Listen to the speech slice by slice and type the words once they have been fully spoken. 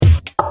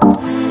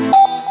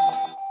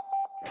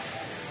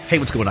Hey,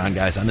 what's going on,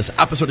 guys? On this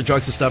episode of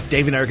Drugs and Stuff,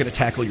 Dave and I are going to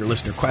tackle your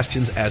listener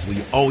questions as we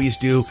always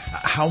do.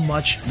 How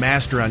much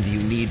Masteron do you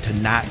need to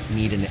not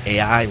need an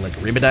AI like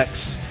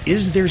Ribodex?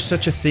 Is there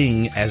such a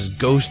thing as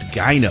Ghost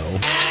Gyno?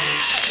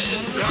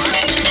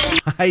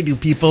 Why do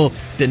people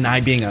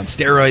deny being on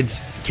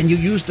steroids? Can you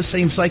use the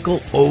same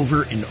cycle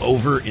over and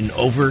over and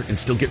over and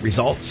still get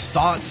results?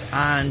 Thoughts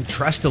on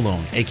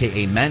Trestolone,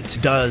 aka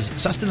Ment. Does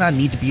Sustanon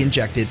need to be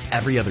injected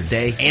every other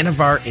day?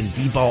 Anavar and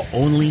D-ball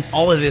only?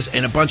 All of this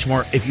and a bunch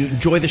more. If you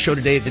enjoy the show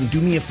today, then do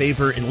me a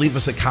favor and leave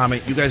us a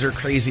comment. You guys are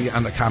crazy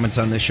on the comments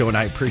on this show, and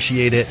I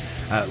appreciate it.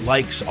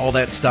 Likes, all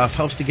that stuff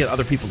helps to get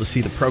other people to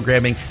see the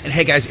programming. And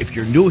hey, guys, if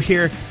you're new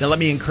here, then let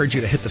me encourage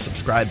you to hit the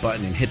subscribe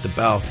button and hit the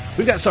bell.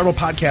 We've got several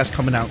podcasts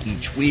coming out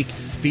each week,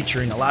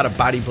 featuring a lot of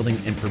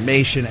bodybuilding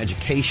information,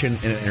 education,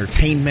 and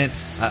entertainment,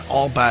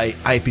 all by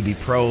IFBB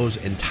pros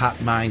and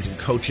top minds and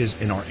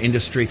coaches in our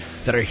industry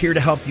that are here to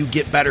help you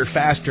get better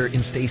faster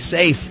and stay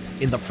safe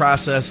in the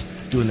process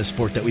doing the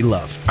sport that we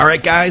love. All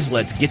right, guys,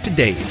 let's get to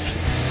Dave.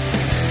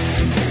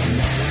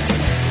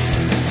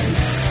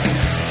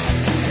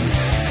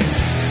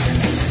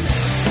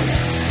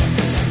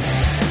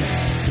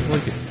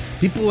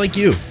 People like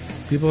you.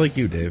 People like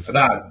you, Dave.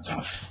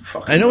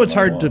 I know it's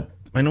hard to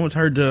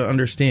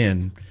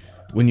understand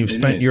when you've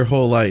spent your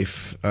whole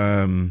life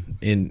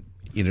in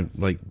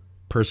like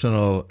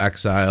personal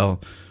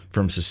exile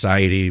from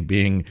society,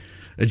 being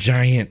a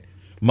giant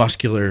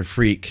muscular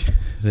freak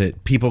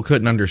that people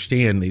couldn't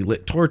understand. They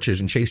lit torches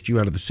and chased you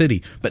out of the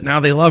city, but now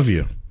they love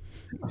you.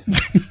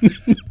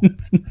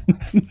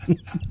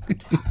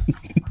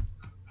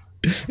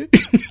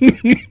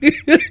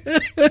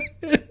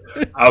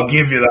 I'll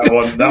give you that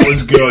one. That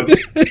was good.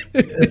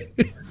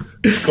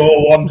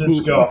 Score one to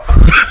Scott.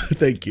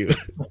 Thank you.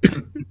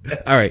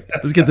 All right,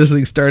 let's get this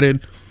thing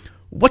started.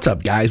 What's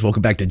up, guys?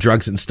 Welcome back to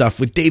Drugs and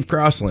Stuff with Dave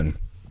Crossland.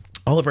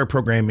 All of our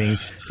programming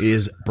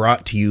is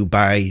brought to you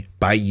by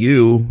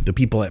you, the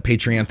people at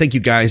Patreon. Thank you,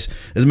 guys.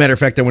 As a matter of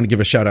fact, I want to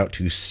give a shout out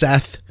to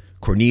Seth,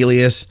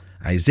 Cornelius,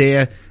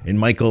 Isaiah, and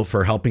Michael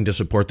for helping to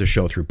support the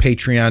show through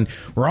Patreon.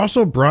 We're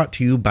also brought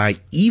to you by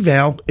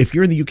Eval. If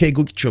you're in the UK,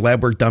 go get your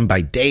lab work done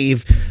by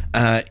Dave.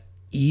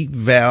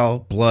 Eval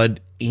Blood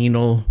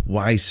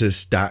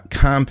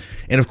analysis.com.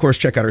 And of course,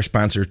 check out our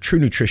sponsor,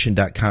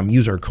 truenutrition.com.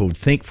 Use our code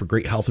THINK for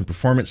great health and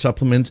performance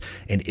supplements.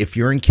 And if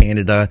you're in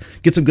Canada,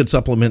 get some good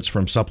supplements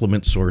from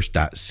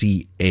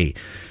supplementsource.ca.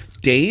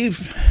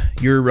 Dave,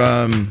 your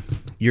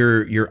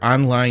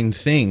online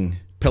thing,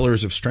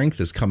 Pillars of Strength,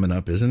 is coming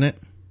up, isn't it?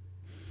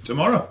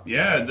 Tomorrow.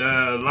 Yeah,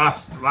 the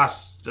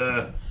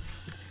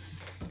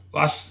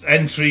last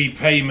entry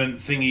payment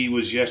thingy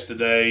was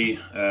yesterday.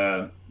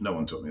 No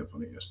one took me up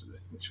on it yesterday,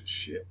 which was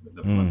shit. But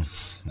never mind.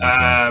 Okay.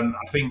 I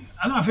think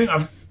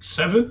I've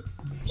seven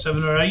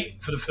or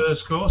eight for the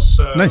first course.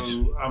 So nice.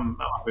 I'm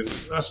happy.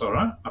 That's all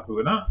right. Happy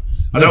with that.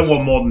 Nice. I don't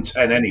want more than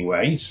 10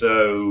 anyway.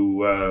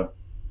 So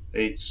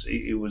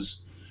it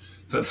was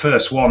the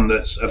first one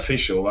that's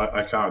official.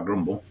 I can't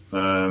grumble.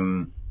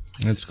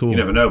 That's cool. You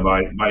never know.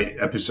 By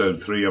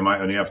episode 3, I might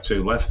only have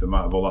 2 left. They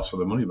might have all asked for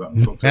their money back.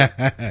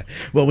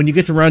 Well, when you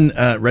get to run,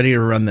 ready to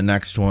run the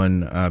next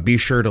one, be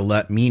sure to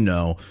let me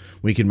know.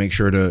 We can make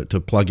sure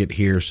to plug it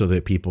here so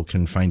that people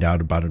can find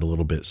out about it a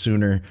little bit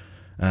sooner.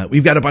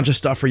 We've got a bunch of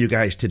stuff for you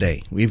guys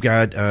today. We've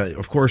got,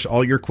 of course,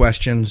 all your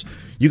questions.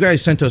 You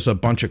guys sent us a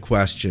bunch of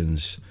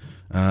questions,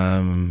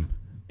 and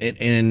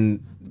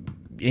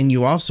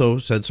you also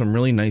said some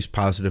really nice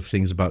positive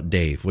things about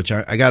Dave, which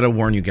I got to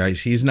warn you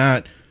guys, he's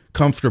not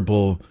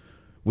comfortable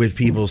with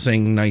people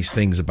saying nice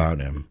things about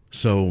him,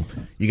 so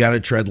you got to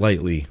tread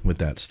lightly with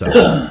that stuff.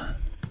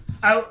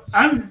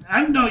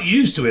 I'm not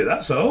used to it.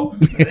 That's all.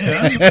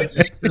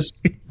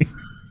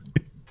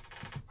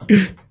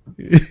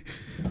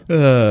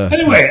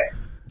 Anyway,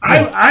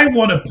 I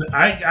want a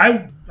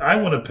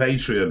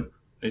Patreon.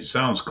 It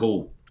sounds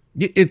cool.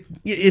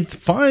 It's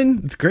fun.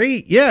 It's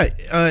great. Yeah,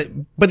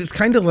 but it's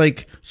kind of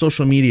like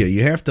social media.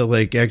 You have to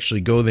like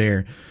actually go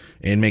there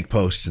and make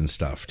posts and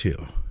stuff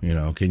too. You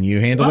know, can you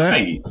handle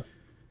that?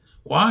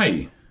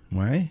 Why?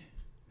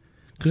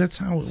 Because that's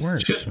how it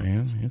works,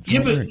 man.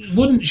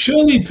 But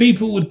surely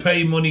people would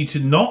pay money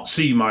to not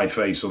see my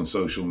face on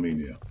social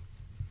media?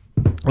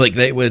 Like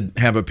they would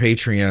have a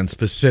Patreon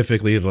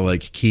specifically to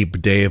like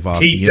keep Dave off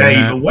the internet.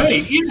 Dave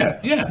away.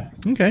 Yeah.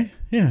 Okay.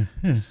 Yeah.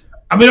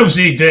 I mean,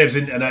 obviously Dave's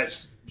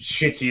internet's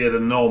shittier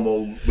than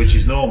normal, which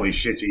is normally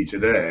shitty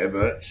today,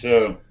 but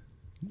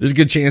there's a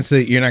good chance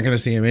that you're not going to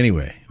see him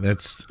anyway.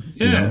 That's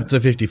it's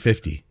a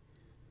 50-50.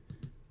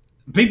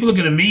 People are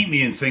going to meet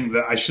me and think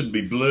that I should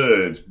be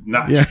blurred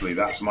naturally.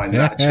 Yeah. That's my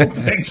natural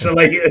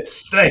pixelated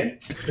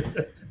state.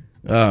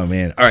 Oh,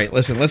 man. All right,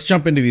 listen, let's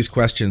jump into these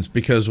questions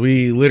because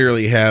we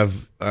literally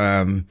have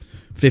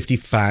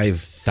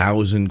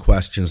 55,000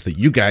 questions that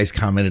you guys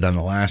commented on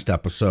the last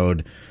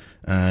episode.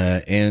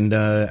 And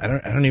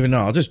I don't even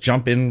know. I'll just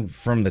jump in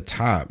from the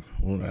top.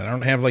 I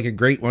don't have like a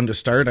great one to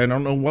start. I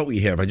don't know what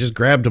we have. I just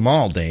grabbed them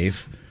all,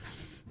 Dave.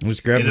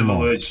 Just grab In them other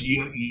all. words,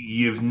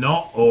 you've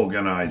not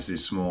organised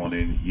this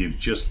morning. You've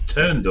just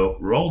turned up,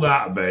 rolled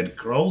out of bed,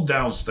 crawled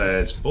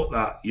downstairs, put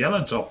that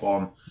yellow top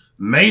on,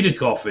 made a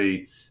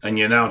coffee, and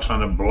you're now trying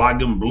to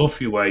blag and bluff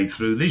your way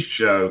through this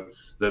show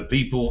that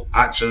people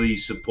actually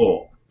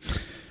support.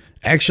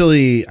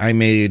 Actually, I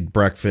made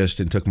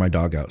breakfast and took my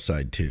dog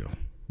outside too.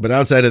 But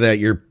outside of that,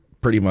 you're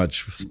pretty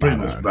much spot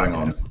on. Bang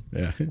on.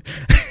 Yeah.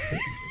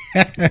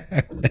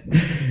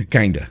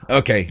 Kinda.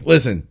 Okay,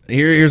 listen,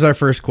 here's our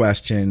first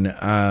question.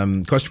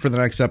 Question for the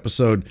next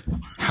episode.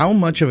 How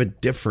much of a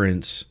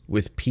difference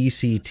with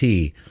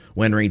PCT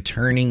when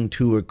returning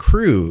to a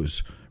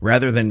cruise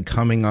rather than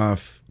coming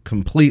off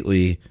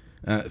completely?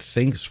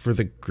 Thanks for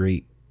the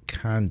great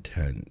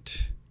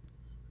content.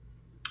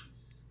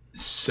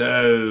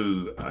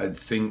 So I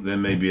think there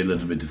may be a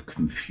little bit of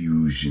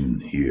confusion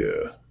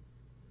here.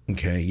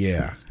 Okay,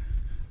 yeah.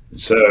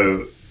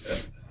 So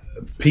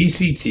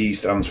PCT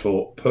stands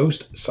for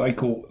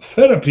post-cycle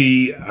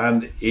therapy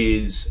and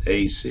is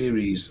a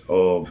series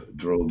of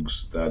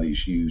drugs that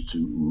is used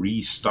to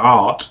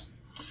restart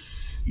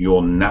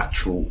your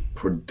natural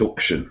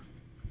production.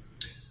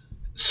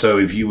 So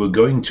if you were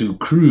going to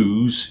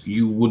cruise,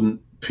 you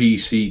wouldn't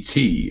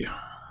PCT.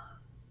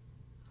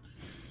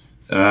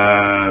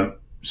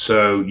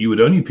 So you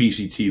would only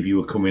PCT if you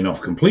were coming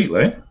off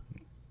completely.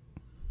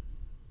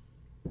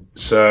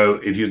 So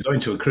if you're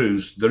going to a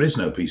cruise, there is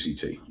no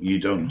PCT. You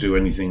don't do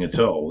anything at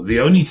all.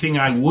 The only thing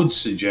I would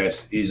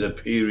suggest is a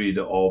period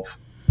of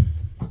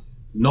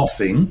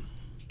nothing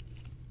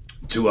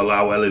to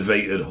allow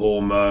elevated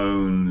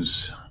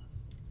hormones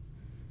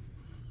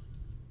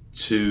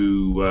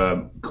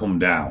to come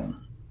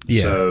down.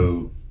 Yeah.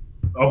 So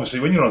obviously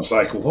when you're on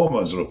cycle,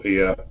 hormones are up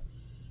here.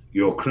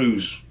 Your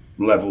cruise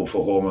level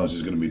for hormones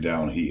is going to be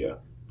down here.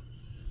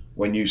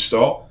 When you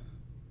stop,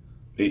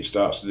 it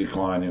starts to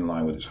decline in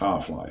line with its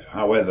half-life.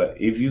 However,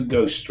 if you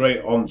go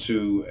straight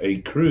onto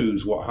a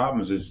cruise, what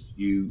happens is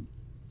you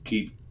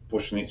keep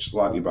pushing it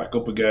slightly back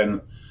up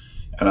again,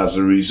 and as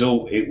a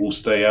result, it will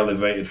stay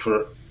elevated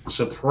for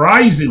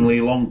surprisingly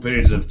long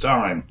periods of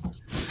time.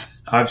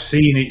 I've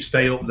seen it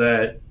stay up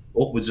there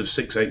upwards of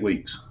 6-8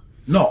 weeks.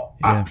 Not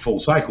at full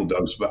cycle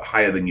dose, but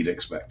higher than you'd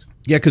expect.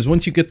 Yeah, because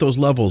once you get those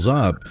levels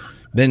up,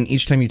 then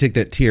each time you take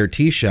that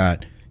TRT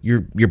shot,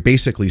 you're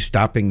basically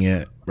stopping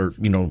it, or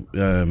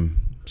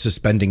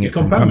suspending it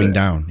from coming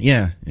down.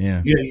 Yeah,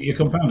 you're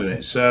compounding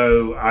it.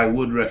 So I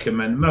would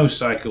recommend most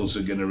cycles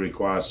are going to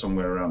require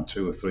somewhere around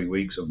 2 or 3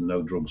 weeks of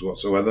no drugs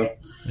whatsoever.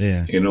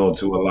 Yeah. In order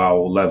to allow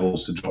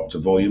levels to drop to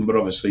volume, but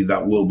obviously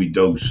that will be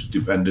dose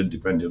dependent,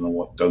 depending on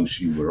what dose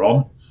you were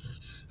on.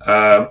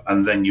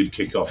 And then you'd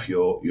kick off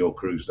your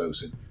cruise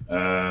dosing.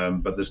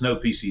 But there's no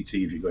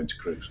PCT if you're going to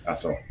cruise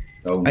at all.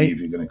 Only if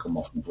you're going to come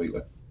off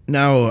completely.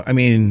 No, I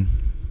mean,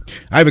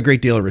 I have a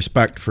great deal of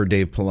respect for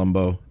Dave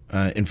Palumbo.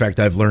 In fact,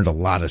 I've learned a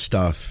lot of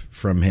stuff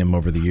from him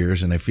over the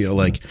years, and I feel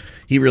like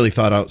he really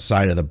thought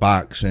outside of the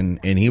box, and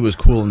he was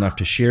cool enough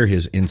to share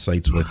his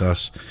insights with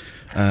us.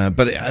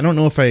 But I don't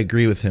know if I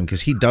agree with him,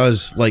 because he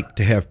does like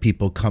to have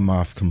people come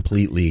off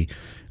completely.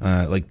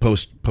 Like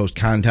post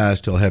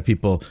contest, he'll have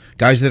people,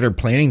 guys that are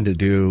planning to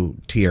do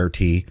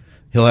TRT,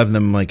 he'll have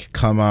them like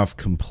come off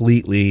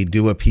completely,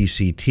 do a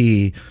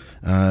PCT,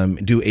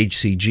 do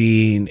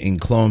HCG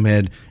and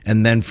Clomid,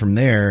 and then from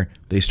there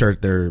they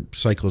start their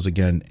cycles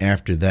again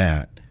after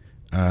that.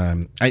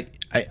 I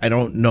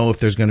don't know if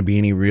there's going to be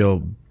any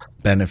real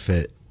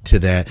benefit to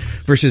that,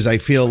 versus I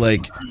feel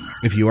like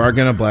if you are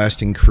going to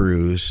blast and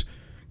cruise,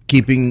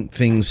 keeping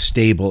things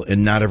stable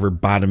and not ever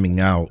bottoming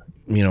out,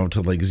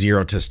 to like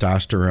zero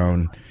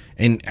testosterone.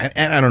 And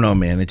I don't know,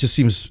 man, it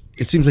seems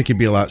like it'd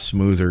be a lot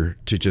smoother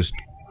to just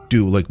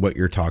do like what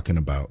you're talking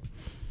about.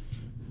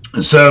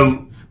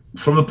 So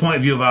from the point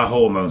of view of our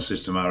hormone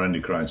system, our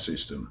endocrine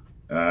system,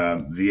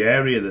 the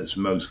area that's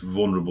most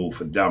vulnerable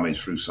for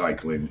damage through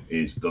cycling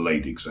is the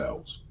Leydig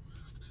cells.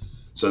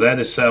 So they're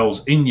the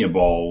cells in your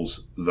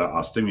balls that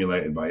are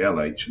stimulated by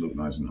LH,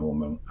 luteinizing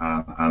hormone,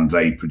 and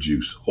they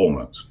produce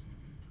hormones.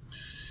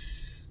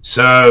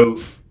 So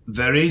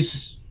there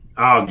is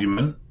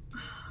argument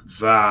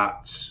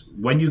that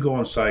when you go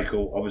on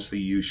cycle, obviously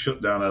you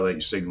shut down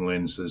LH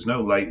signaling, so there's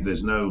no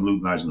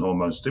luteinizing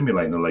hormone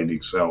stimulating the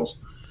Leydig cells.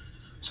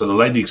 So the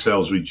Leydig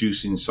cells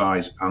reduce in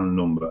size and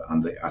number,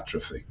 and they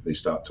atrophy. They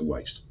start to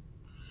waste.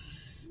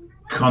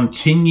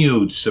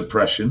 Continued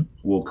suppression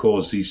will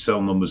cause these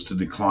cell numbers to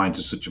decline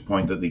to such a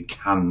point that they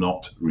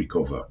cannot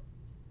recover.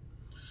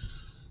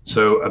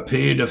 So a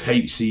period of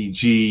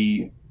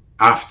HCG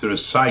after a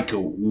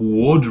cycle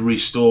would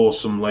restore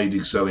some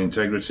Leydig cell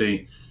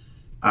integrity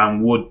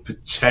and would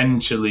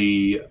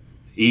potentially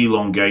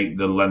elongate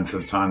the length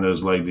of time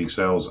those Leydig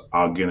cells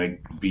are going to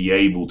be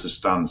able to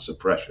stand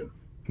suppression.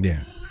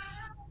 Yeah.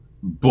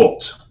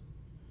 But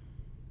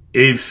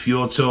if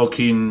you're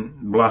talking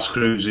blast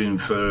cruising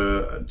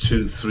for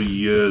 2-3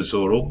 years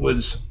or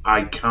upwards,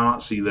 I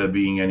can't see there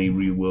being any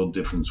real world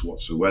difference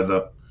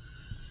whatsoever.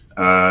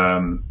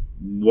 One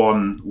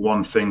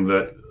thing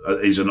that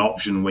is an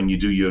option when you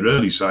do your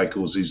early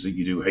cycles is that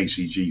you do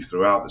HCG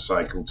throughout the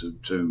cycle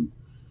to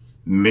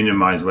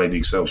minimize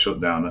Leydig cell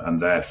shutdown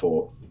and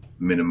therefore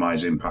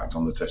minimize impact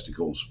on the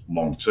testicles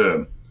long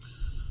term.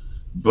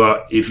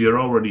 But if you're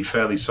already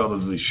fairly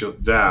solidly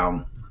shut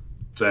down,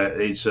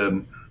 it's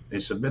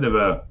a bit of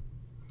a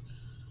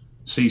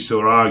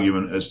seesaw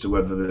argument as to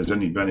whether there's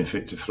any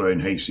benefit to throwing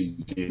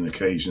HCG in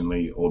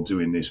occasionally or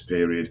doing this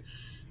period.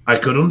 I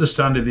could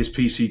understand if this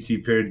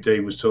PCT period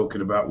Dave was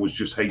talking about was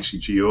just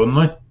HCG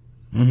only,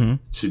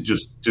 to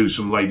just do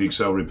some Leydig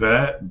cell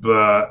repair,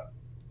 but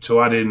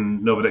to add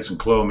in Novadex and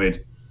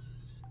Clomid,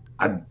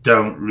 I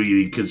don't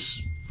really,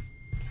 because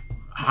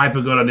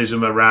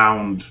hypergonadism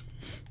around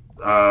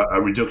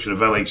a reduction of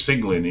LH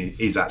signaling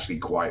is actually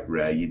quite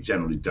rare. You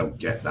generally don't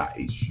get that.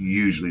 It's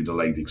usually the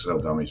Leydig cell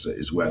damage that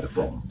is where the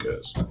problem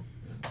occurs.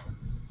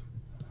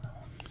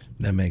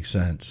 That makes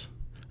sense.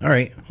 All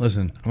right,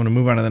 listen, I'm going to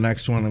move on to the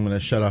next one. I'm going to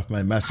shut off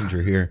my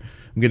messenger here.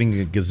 I'm getting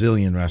a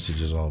gazillion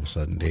messages all of a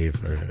sudden,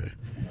 Dave.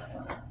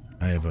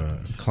 I have a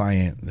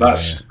client.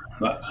 That's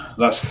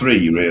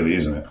 3, really,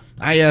 isn't it?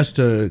 I asked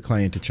a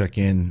client to check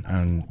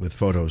in with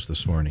photos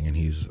this morning, and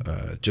he's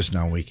just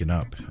now waking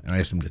up. And I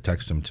asked him to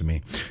text them to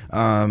me.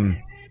 What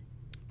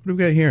do we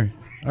got here?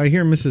 I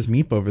hear Mrs.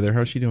 Meep over there.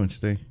 How's she doing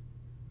today?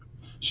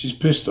 She's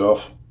pissed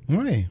off.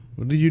 Why?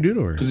 What did you do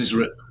to her? Because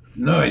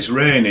it's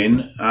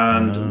raining,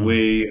 and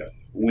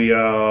we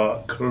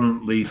are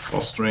currently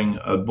fostering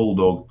a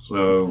bulldog,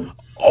 so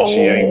she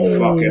ain't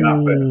fucking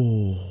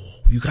happy.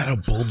 You got a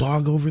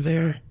bulldog over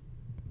there?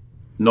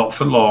 Not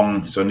for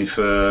long. It's only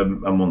for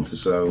a month or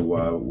so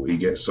while we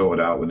get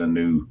sorted out with a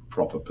new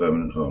proper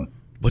permanent home.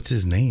 What's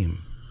his name?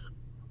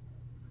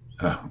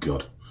 Oh,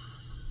 God.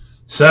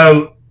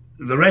 So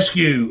the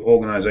rescue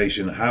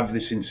organisation have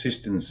this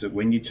insistence that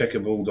when you take a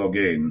bulldog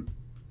in,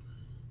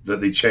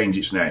 that they change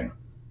its name.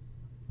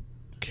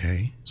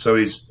 Okay. So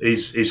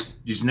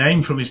his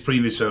name from his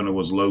previous owner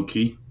was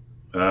Loki,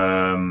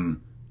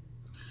 and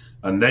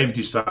they've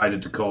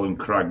decided to call him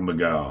Craig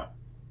Magar.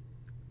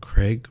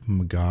 Craig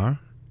Magar?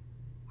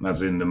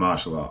 As in the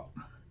martial art.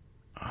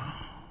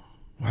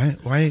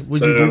 Why would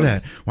you do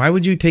that? Why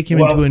would you take him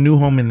into a new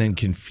home and then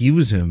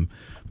confuse him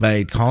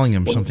by calling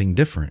him something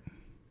different?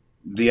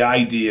 The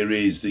idea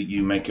is that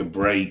you make a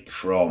break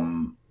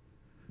from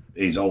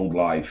his old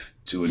life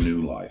to a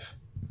new life.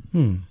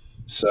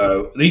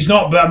 So he's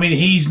not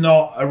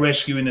a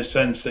rescue in the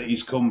sense that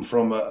he's come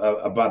from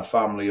a bad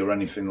family or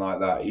anything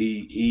like that.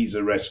 He's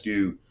a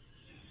rescue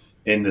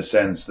in the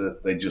sense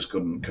that they just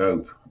couldn't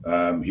cope.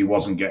 He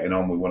wasn't getting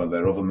on with one of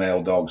their other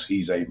male dogs.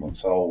 He's 8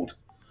 months old.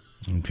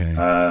 Okay.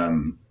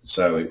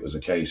 So it was a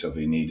case of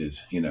he needed,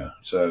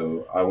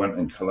 So I went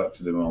and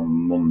collected him on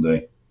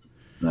Monday.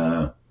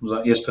 Was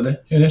that yesterday?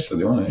 Yeah,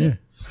 yesterday, wasn't it?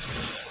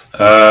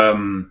 Yeah.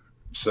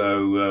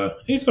 So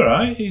he's all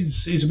right.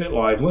 He's a bit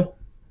lively.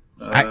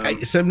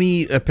 Send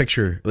me a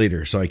picture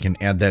later so I can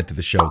add that to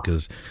the show,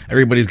 because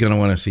everybody's going to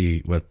want to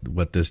see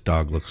what this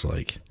dog looks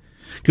like.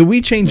 Could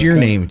we change your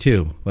name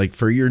too, like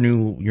for your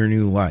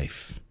new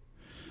life?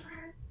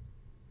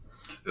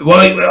 Well,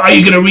 are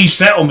you going to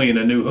resettle me in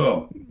a new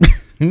home?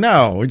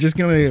 No, we're just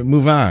going to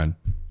move on.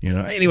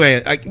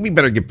 Anyway, we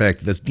better get back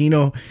to this.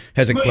 Dino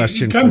has a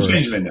question for us. You can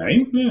change the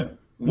name, yeah.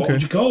 What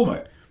would you call me?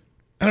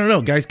 I don't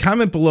know, guys.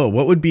 Comment below.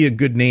 What would be a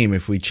good name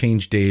if we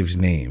change Dave's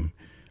name?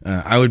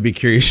 I would be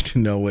curious to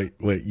know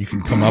what you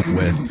can come up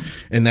with.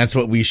 And that's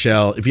what we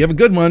shall. If you have a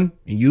good one,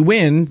 you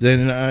win,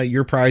 then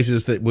your prize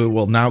is that we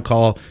will now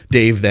call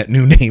Dave that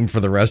new name for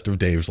the rest of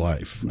Dave's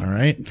life. All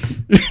right.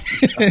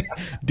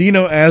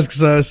 Dino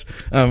asks us,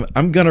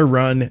 I'm going to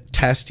run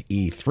Test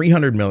E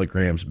 300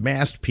 milligrams,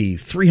 Mast P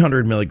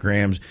 300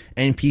 milligrams,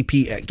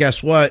 NPP,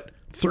 guess what?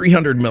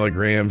 300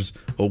 milligrams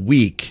a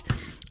week.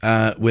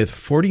 With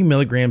 40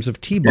 milligrams of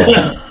T-ball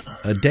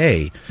a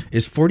day.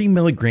 Is 40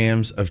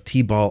 milligrams of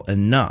T-ball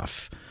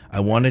enough? I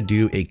want to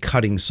do a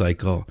cutting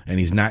cycle, and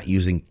he's not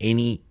using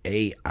any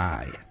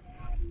AI.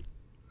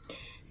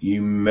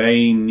 You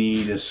may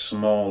need a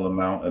small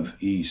amount of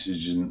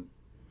estrogen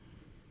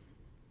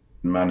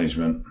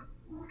management.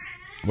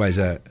 Why is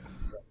that?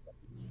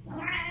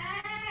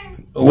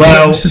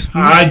 Well,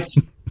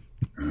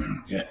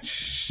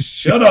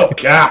 shut up,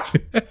 cat.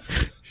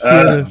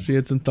 She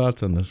had some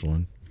thoughts on this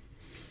one.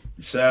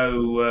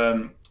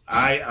 So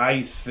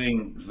I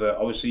think that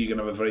obviously you're going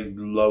to have a very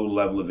low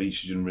level of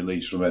estrogen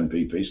release from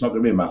NPP. It's not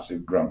going to be a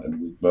massive,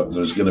 granted, but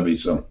there's going to be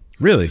some.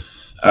 Really?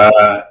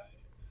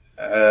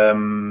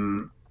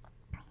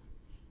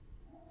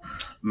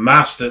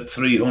 Mast at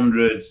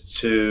 300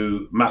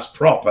 to Mast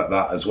prop at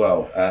that as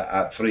well,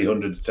 at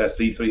 300 to test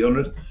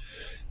E300,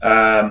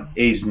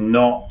 is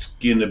not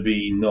going to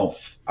be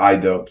enough, I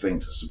don't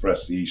think, to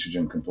suppress the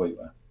estrogen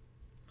completely.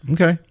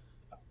 Okay.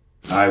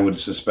 I would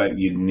suspect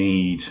you'd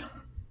need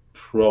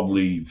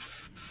probably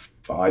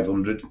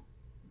 500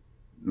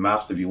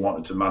 Mast if you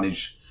wanted to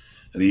manage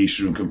the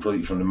estrogen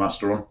completely from the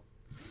masteron.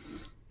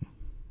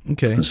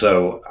 Okay. And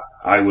so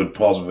I would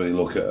possibly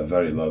look at a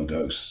very low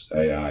dose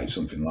AI,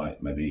 something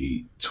like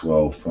maybe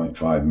 12.5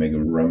 mg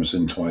of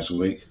Romacin twice a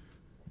week.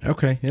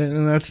 Okay, yeah,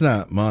 and that's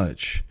not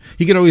much.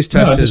 He could always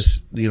test his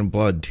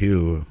blood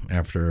too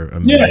after a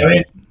minute. Yeah, I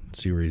mean,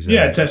 see where he's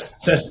Yeah, at.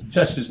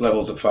 test his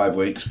levels at 5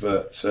 weeks,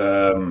 but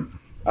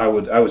I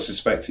would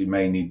suspect he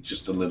may need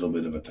just a little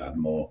bit of a tad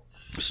more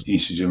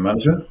estrogen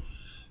management.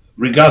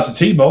 Regards to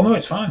T-ball, no,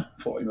 it's fine.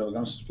 40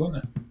 milligrams is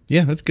plenty.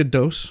 Yeah, that's a good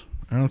dose.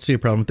 I don't see a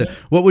problem with that.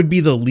 What would be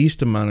the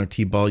least amount of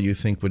T-ball you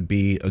think would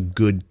be a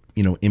good,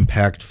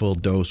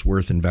 impactful dose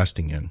worth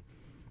investing in?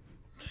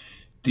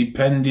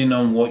 Depending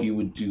on what you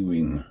were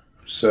doing.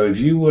 So if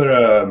you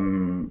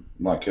were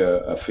like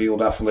a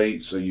field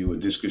athlete, so you were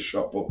discus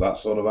shot put, that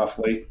sort of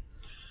athlete.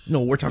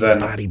 No, we're talking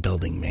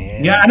bodybuilding,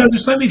 man. Yeah, I know.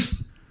 Just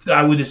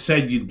I would have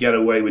said you'd get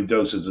away with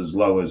doses as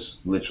low as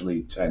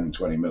literally 10,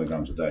 20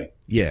 milligrams a day.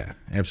 Yeah,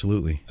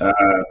 absolutely.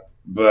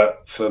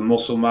 But for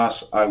muscle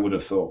mass, I would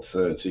have thought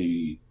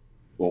 30,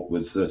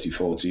 upwards 30,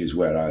 40 is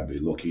where I'd be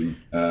looking.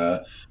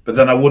 But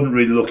then I wouldn't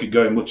really look at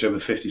going much over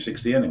 50,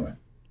 60 anyway.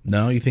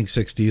 No, you think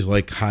 60 is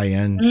like high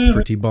end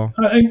for T-ball?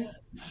 I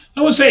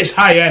wouldn't say it's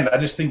high end. I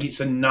just think it's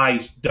a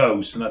nice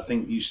dose. And I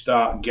think you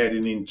start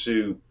getting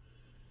into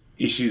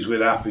issues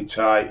with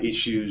appetite,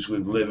 issues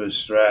with liver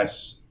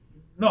stress.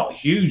 Not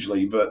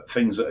hugely, but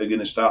things that are going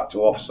to start to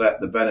offset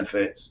the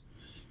benefits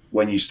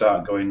when you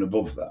start going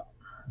above that.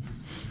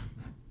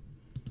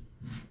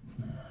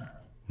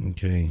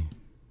 Okay.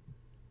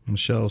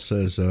 Michelle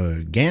says,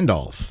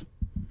 Gandalf.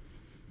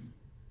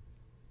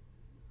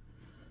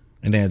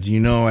 And adds,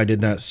 I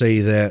did not say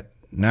that.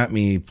 Not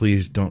me.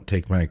 Please don't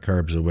take my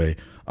carbs away.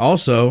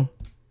 Also,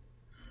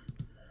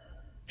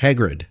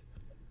 Hagrid.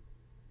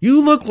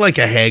 You look like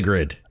a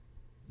Hagrid.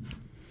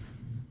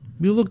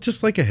 You look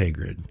just like a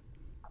Hagrid.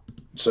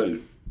 So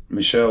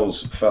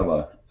Michelle's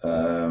fella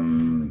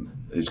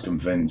is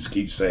convinced,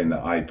 keeps saying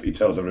that he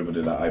tells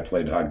everybody that I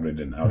played Hagrid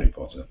in Harry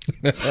Potter.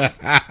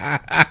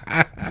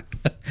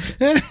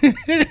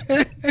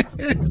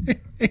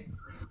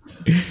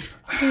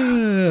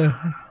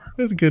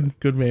 That's a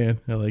good man.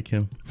 I like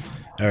him.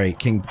 All right,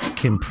 can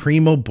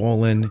Primo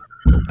Bolin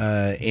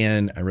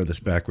and I read this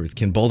backwards.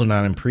 Can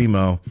Boldenon and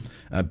Primo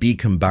be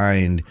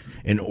combined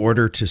in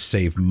order to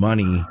save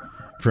money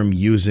from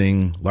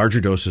using larger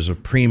doses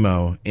of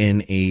Primo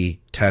in a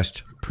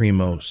test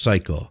Primo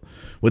cycle?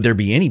 Would there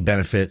be any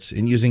benefits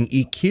in using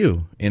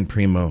EQ and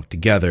Primo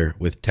together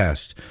with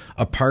test,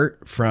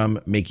 apart from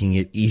making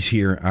it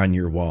easier on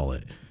your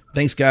wallet?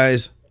 Thanks,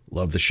 guys.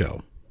 Love the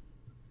show.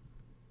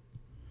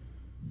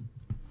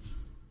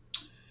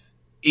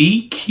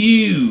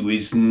 EQ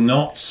is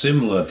not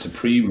similar to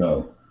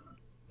Primo.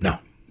 No.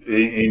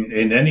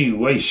 In any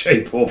way,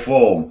 shape, or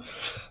form.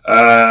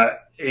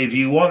 If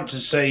you want to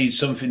say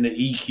something that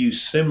EQ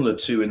is similar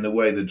to in the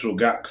way the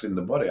drug acts in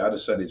the body, I'd have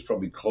said it's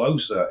probably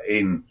closer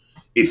in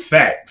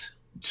effect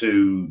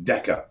to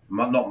Deca.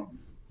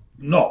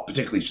 Not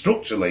particularly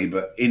structurally,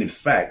 but in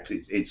effect,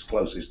 it's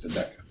closest to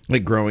Deca.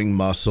 Like growing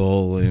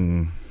muscle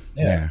and...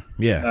 Yeah.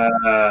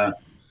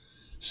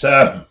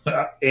 So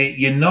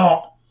you're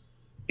not...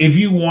 If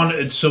you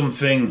wanted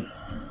something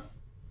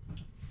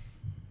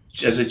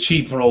as a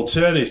cheaper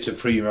alternative to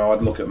Primo,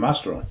 I'd look at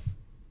Masteron.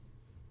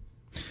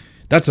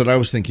 That's what I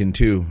was thinking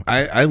too.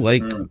 I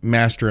like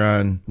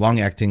Masteron, long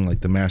acting,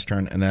 like the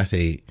Masteron and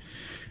F8.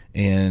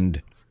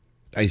 And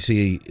I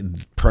see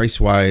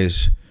price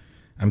wise,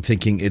 I'm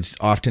thinking it's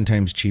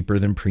oftentimes cheaper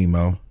than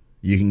Primo.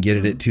 You can get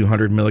it at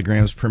 200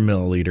 milligrams per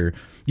milliliter.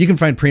 You can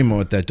find Primo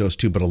at that dose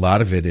too, but a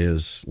lot of it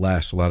is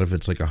less. A lot of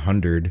it's like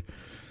 100.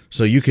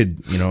 So you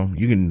could,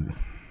 you can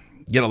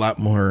get a lot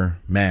more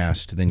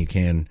mast than you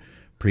can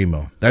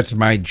Primo. That's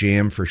my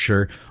jam for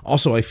sure.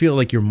 Also, I feel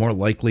like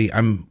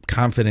I'm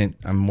confident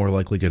I'm more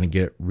likely going to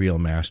get real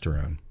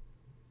Masteron.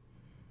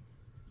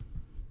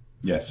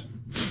 Yes.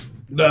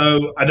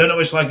 No, I don't know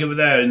what it's like over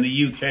there in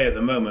the UK at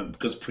the moment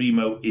because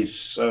Primo is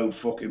so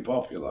fucking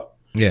popular.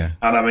 Yeah.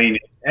 And I mean,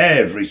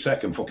 every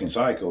second fucking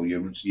cycle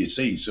you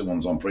see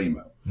someone's on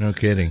Primo. No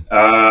kidding.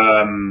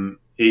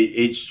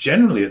 It's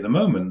generally at the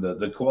moment that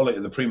the quality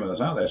of the Primo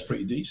that's out there is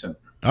pretty decent.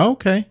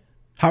 Okay.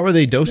 How are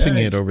they dosing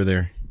it over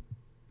there?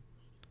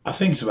 I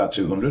think it's about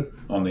 200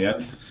 on the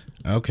nth.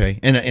 Okay.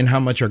 And how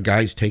much are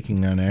guys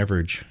taking on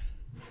average?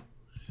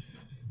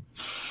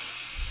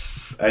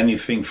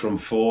 Anything from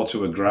 4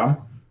 to a gram.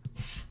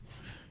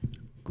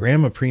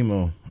 Gram of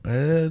Primo.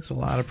 It's a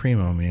lot of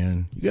Primo,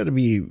 man. You got to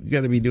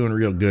be doing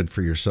real good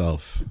for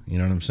yourself. You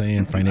know what I'm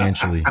saying?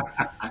 Financially.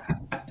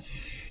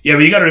 Yeah,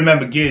 but you got to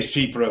remember, gear's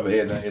cheaper over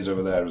here than it is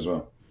over there as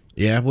well.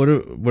 Yeah. What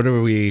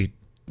are we?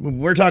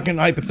 We're talking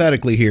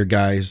hypothetically here,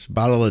 guys.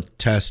 Bottle of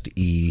Test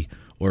E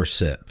or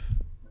sip.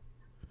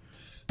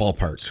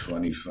 Ballpark.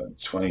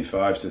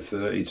 25 to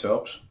 30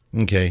 tops.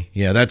 Okay.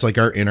 Yeah, that's like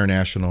our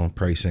international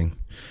pricing.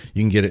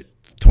 You can get it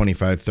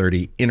 25,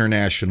 30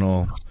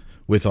 international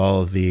with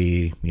all of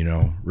the,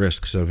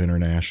 risks of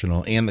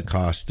international and the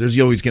cost. There's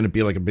always going to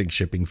be like a big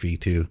shipping fee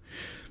too,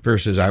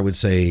 versus I would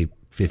say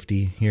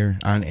 50 here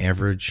on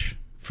average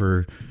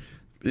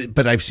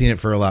but I've seen it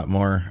for a lot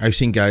more. I've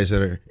seen guys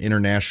that are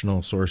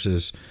international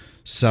sources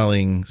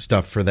selling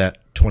stuff for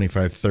that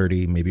 25,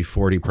 30, maybe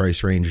 40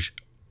 price range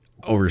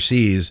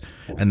overseas.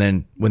 And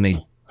then when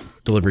they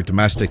deliver it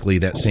domestically,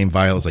 that same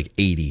vial is like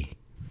 80.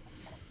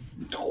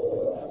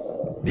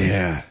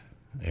 Yeah.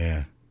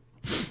 Yeah.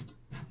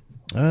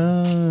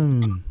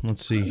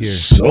 Let's see here.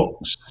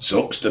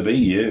 Sucks to be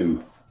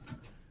you.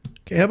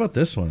 Okay, how about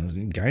this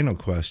one? Gyno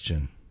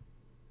question.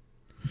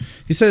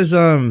 He says,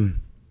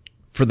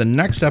 for the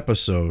next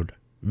episode,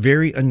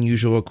 very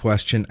unusual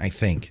question, I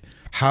think.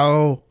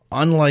 How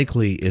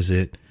unlikely is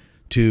it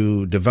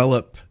to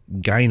develop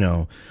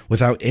gyno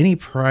without any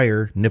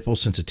prior nipple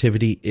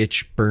sensitivity,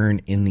 itch,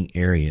 burn in the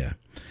area?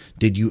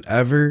 Did you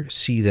ever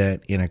see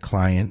that in a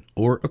client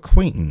or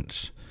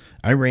acquaintance?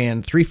 I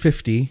ran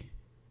 350,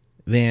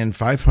 then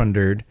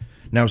 500,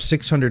 now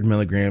 600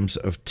 milligrams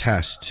of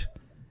test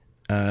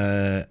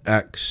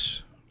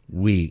X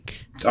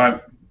week.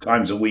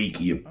 Times a week,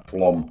 you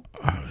plum.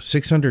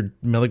 600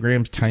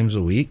 milligrams times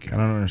a week? I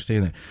don't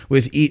understand that.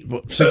 With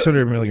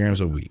 600 milligrams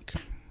a week,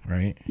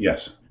 right?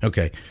 Yes.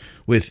 Okay.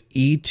 With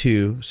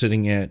E2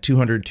 sitting at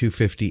 200,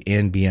 250,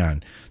 and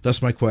beyond.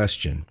 That's my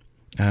question.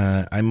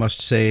 I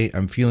must say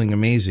I'm feeling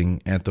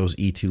amazing at those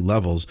E2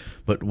 levels,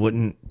 but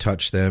wouldn't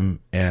touch them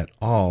at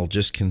all.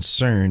 Just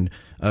concerned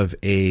of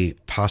a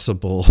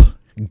possible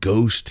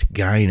ghost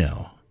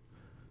gyno.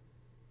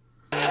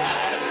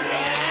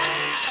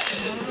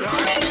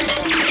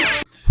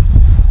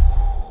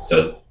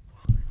 So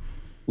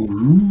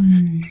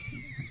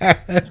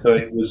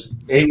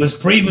it was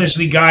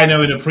previously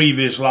gyno in a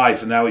previous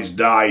life, and now it's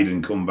died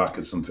and come back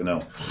as something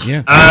else.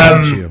 Yeah,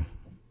 you.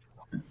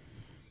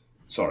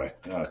 Sorry,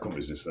 I couldn't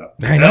resist that.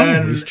 I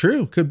know, it's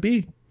true. Could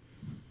be.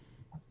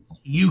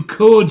 You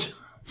could.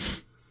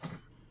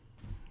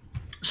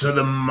 So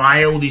the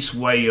mildest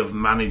way of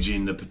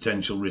managing the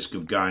potential risk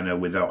of gyno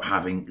without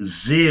having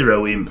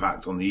zero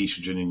impact on the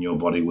estrogen in your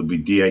body would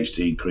be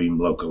DHT cream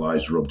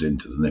localized rubbed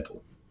into the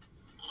nipple.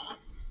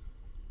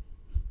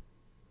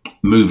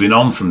 Moving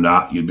on from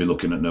that, you'd be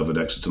looking at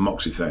Novodex or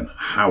tamoxifen.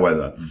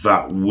 However,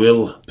 that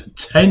will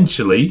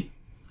potentially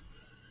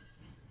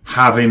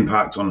have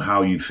impact on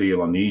how you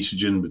feel on the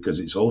estrogen, because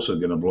it's also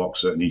going to block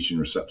certain estrogen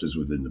receptors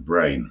within the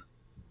brain.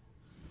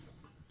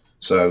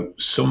 So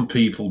some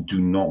people do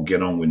not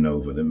get on with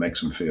Nova. That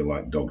makes them feel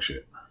like dog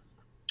shit.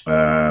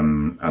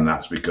 And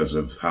that's because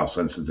of how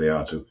sensitive they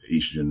are to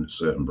estrogen,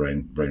 certain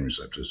brain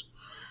receptors.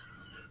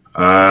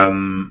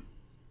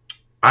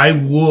 I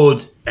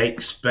would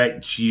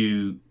expect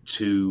you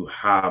to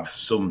have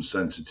some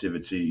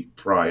sensitivity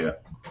prior,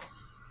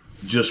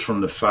 just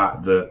from the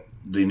fact that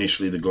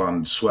initially the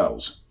gland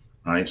swells,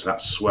 right? It's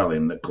that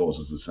swelling that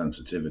causes the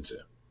sensitivity.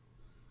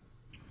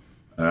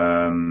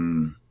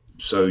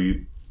 So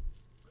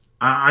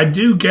I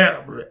do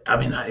get, I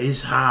mean, that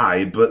is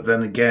high, but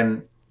then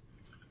again,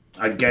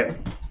 I get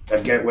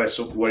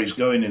where he's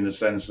going, in the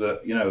sense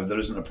that, you know, if there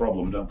isn't a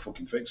problem, don't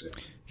fucking fix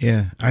it.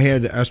 Yeah, I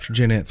had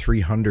estrogen at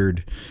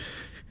 300,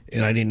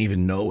 and I didn't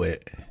even know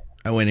it.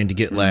 I went in to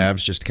get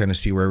labs just to kind of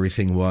see where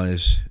everything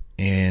was,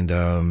 and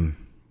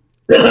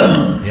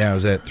yeah, I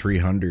was at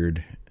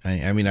 300.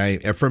 I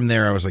mean, from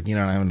there I was like, you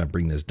know, I'm going to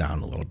bring this down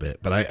a little bit,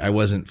 but I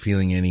wasn't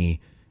feeling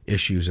any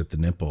issues at the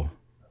nipple.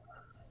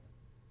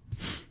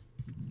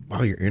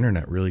 Wow, your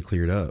internet really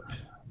cleared up.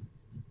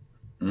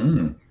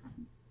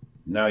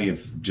 Now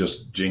you've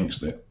just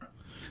jinxed it.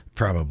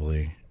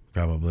 Probably.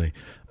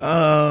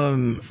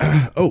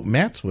 Oh,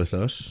 Matt's with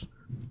us.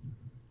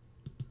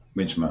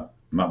 Which Matt?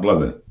 Matt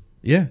Blether?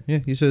 Yeah.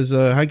 He says,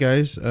 hi,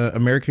 guys.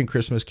 American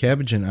Christmas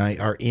Cabbage and I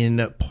are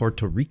in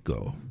Puerto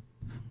Rico.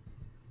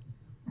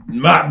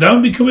 Matt,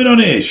 don't be coming on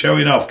here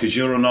showing off because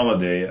you're on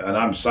holiday and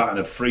I'm sat in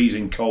a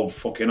freezing cold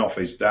fucking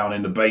office down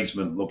in the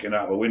basement looking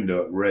out the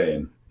window at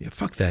rain. Yeah,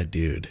 fuck that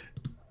dude.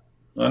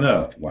 I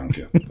know,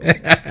 wanker.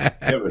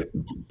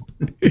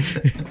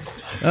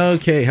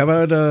 Okay, how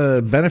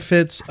about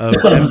benefits of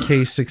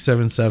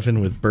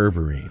MK677 with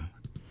berberine?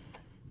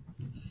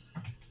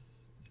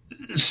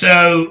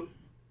 So,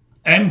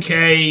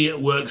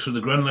 MK works with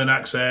the ghrelin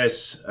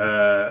axis.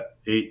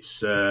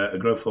 It's a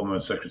growth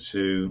hormone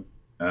secretary.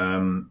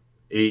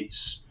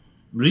 It's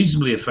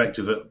reasonably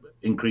effective at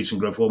increasing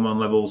growth hormone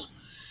levels,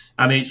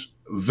 and it's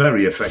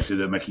very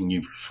effective at making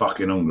you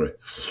fucking hungry.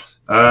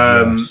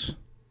 Yes.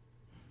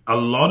 A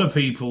lot of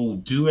people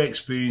do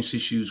experience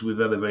issues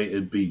with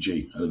elevated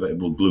BG, elevated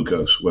blood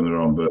glucose, when they're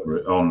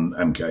on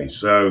MK.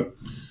 So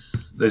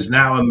there's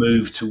now a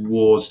move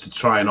towards to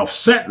try and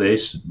offset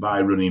this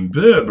by running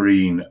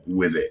berberine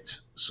with it.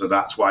 So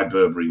that's why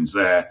berberine's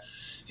there,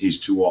 is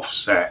to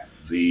offset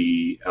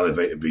the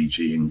elevated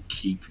BG and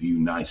keep you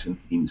nice and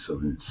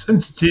insulin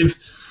sensitive,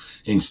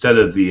 instead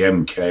of the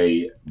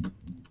MK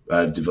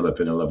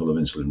developing a level of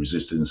insulin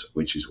resistance,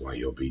 which is why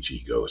your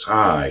BG goes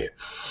high.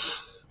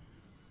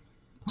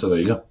 So there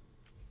you go.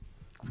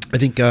 I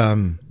think,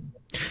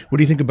 what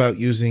do you think about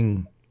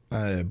using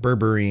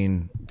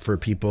berberine for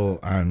people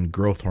on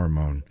growth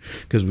hormone?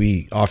 Because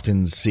we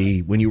often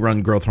see when you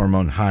run growth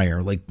hormone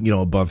higher, like, you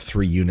know, above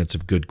 3 units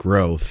of good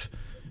growth,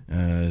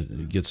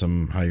 get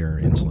some higher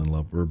insulin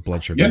level or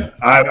blood sugar. Yeah,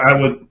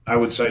 I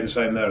would say the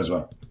same there as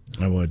well.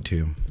 I would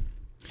too.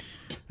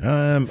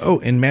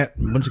 And Matt,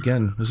 once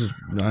again, this is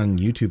on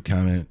YouTube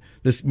comment.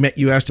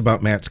 You asked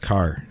about Matt's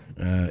car.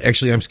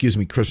 excuse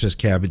me, Christmas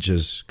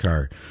Cabbage's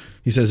car.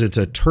 He says it's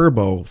a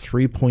turbo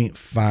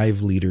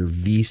 3.5 liter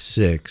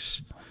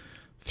V6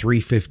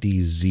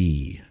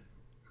 350Z.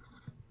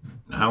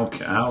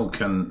 How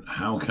can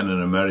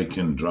an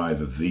American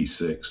drive a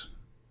V6?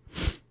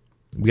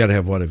 We got to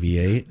have what, a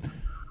V8?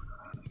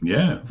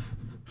 Yeah.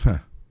 Huh.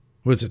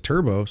 Well, it's a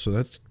turbo, so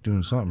that's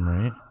doing something,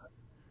 right?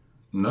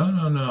 No.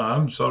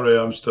 I'm sorry.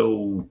 I'm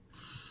still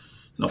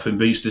nothing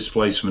beats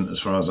displacement as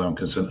far as I'm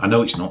concerned. I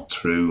know it's not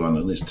true. I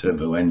know there's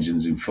turbo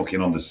engines in fucking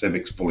Honda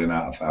Civics pulling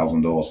out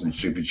 1,000 horse and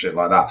stupid shit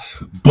like that.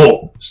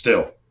 But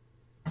still.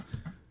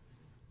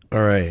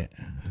 All right.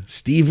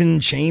 Stephen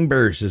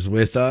Chambers is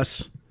with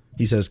us.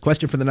 He says,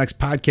 question for the next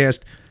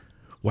podcast.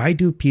 Why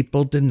do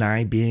people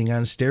deny being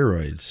on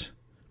steroids?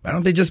 Why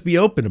don't they just be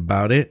open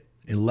about it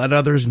and let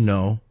others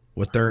know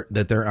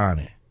that they're on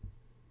it?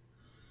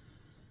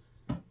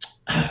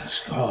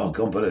 Oh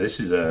God, but this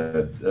is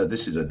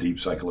a deep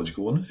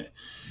psychological one, isn't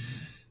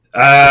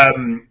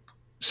it?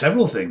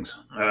 Several things: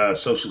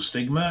 social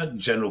stigma,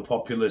 general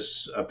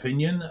populace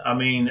opinion. I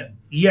mean,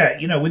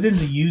 yeah, within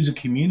the user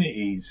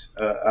communities,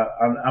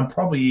 and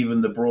probably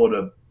even the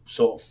broader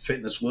sort of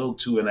fitness world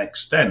to an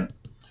extent,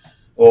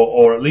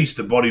 or at least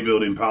the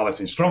bodybuilding,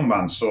 powerlifting,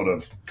 strongman sort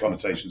of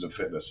connotations of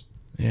fitness.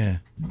 Yeah,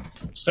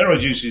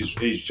 steroid use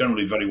is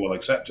generally very well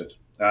accepted.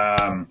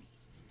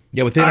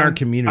 Within our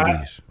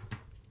communities.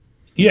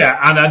 Yeah,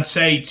 and I'd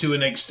say to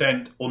an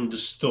extent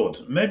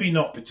understood. Maybe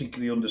not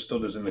particularly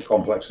understood as in the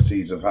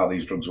complexities of how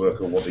these drugs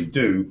work or what they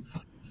do,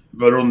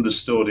 but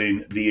understood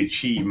in the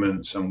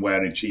achievements and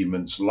where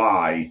achievements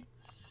lie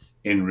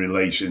in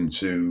relation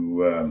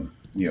to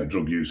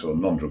drug use or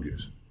non-drug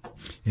use.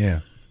 Yeah.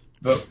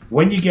 But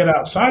when you get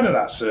outside of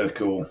that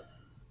circle,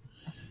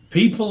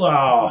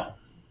 people's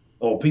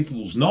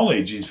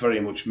knowledge is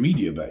very much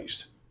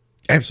media-based.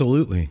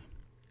 Absolutely.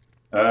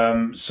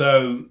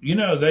 So,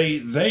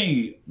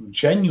 they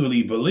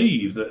genuinely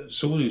believe that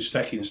someone who's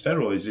taking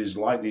steroids is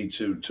likely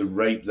to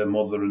rape their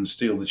mother and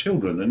steal the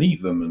children and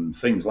eat them and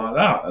things like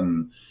that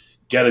and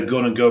get a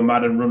gun and go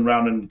mad and run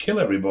around and kill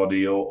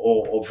everybody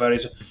or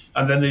various.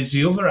 And then there's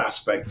the other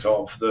aspect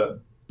of the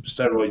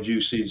steroid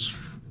usage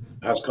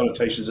has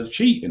connotations of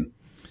cheating.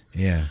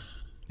 Yeah.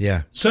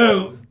 Yeah.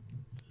 So,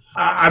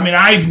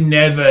 I've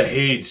never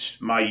hid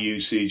my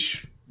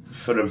usage.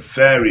 For a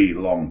very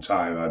long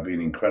time, I've been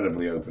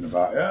incredibly open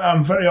about it.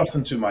 I'm very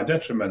often to my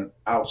detriment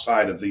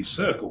outside of these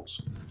circles.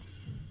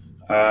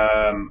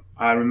 I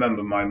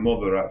remember my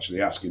mother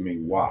actually asking me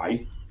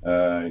why.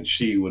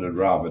 She would have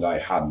rathered I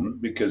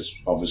hadn't, because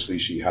obviously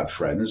she had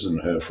friends,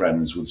 and her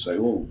friends would say,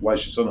 well, why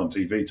is your son on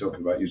TV talking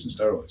about using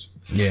steroids?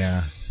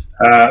 Yeah.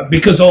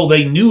 Because all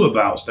they knew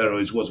about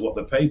steroids was what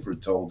the paper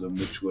had told them,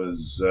 which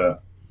was,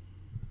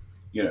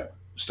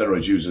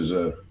 steroid users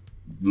are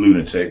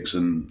lunatics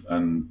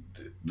and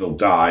they'll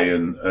die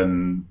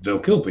and they'll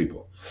kill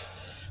people.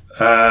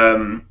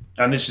 And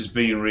this has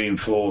been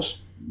reinforced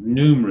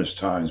numerous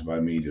times by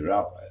media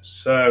outlets.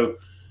 So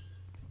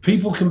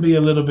people can be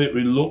a little bit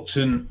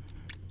reluctant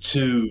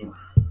to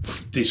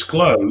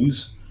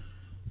disclose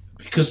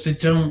because they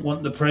don't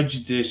want the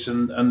prejudice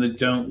and they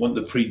don't want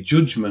the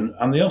prejudgment,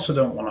 and they also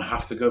don't want to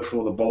have to go through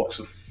all the bollocks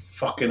of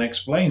fucking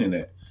explaining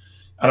it.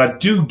 And I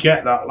do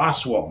get that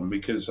last one,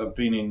 because I've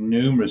been in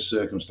numerous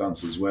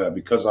circumstances where,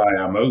 because I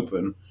am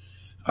open,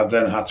 I've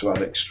then had to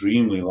have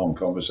extremely long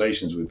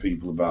conversations with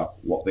people about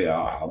what they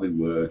are, how they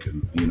work,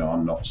 and,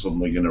 I'm not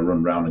suddenly going to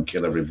run around and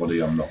kill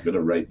everybody. I'm not going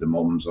to rape the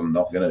mums. I'm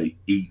not going to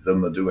eat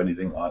them or do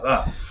anything like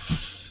that.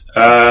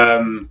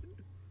 So,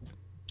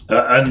 it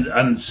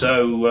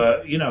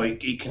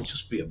can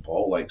just be a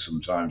ball ache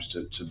sometimes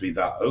to be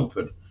that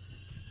open.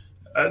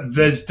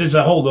 There's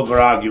a whole other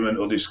argument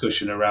or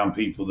discussion around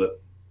people that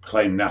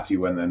claim natty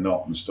when they're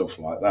not and stuff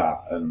like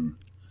that. And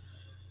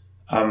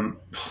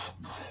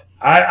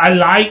I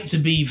like to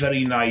be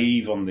very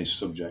naive on this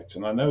subject,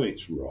 and I know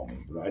it's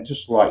wrong, but I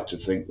just like to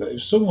think that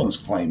if someone's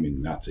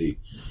claiming natty,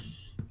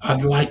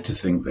 I'd like to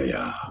think they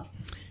are.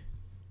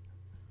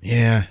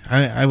 Yeah,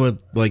 I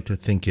would like to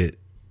think it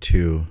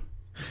too.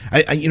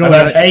 I'd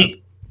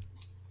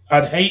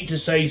hate to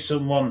say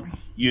someone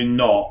you're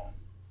not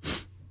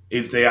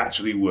if they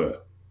actually were.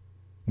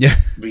 Yeah.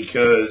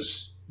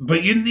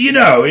 But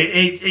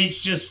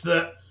it's just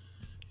that,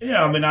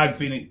 I've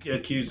been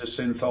accused of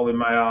synthol in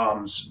my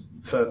arms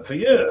for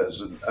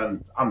years,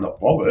 and I'm not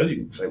bothered. You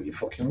can say what you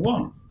fucking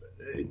want.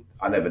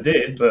 I never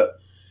did, but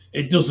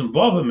it doesn't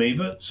bother me.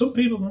 But some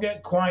people can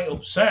get quite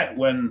upset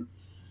when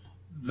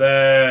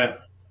their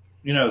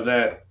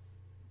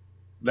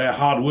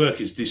hard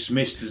work is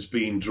dismissed as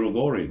being drug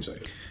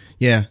oriented.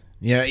 Yeah,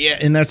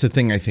 and that's the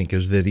thing, I think,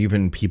 is that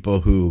even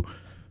people who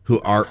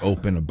are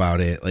open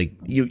about it, like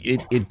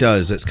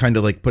it's kind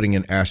of like putting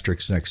an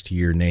asterisk next to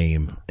your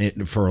name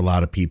for a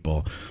lot of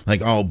people.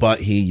 Like, oh,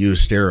 but he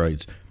used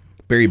steroids.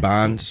 Barry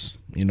Bonds,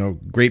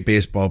 great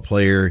baseball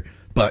player,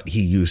 but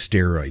he used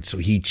steroids, so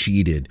he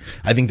cheated.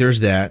 I think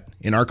there's that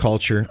in our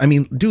culture. I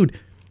mean, dude,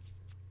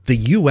 the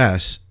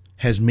U.S.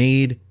 has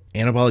made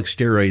anabolic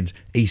steroids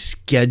a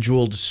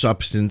scheduled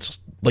substance,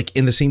 like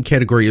in the same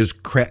category as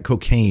crack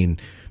cocaine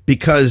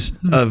because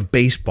of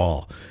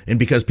baseball and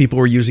because people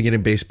were using it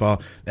in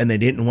baseball, and they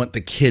didn't want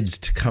the kids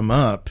to come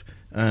up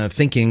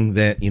thinking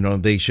that,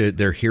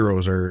 their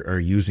heroes are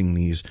using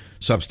these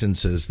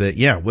substances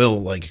that,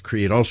 will like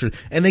create ulcers,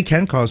 and they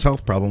can cause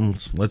health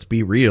problems. Let's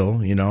be real,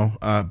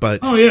 but.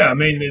 Oh yeah. I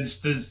mean,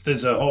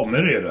 there's a whole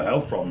myriad of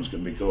health problems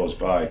can be caused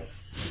by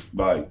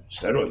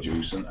steroid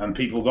use, and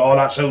people go, oh,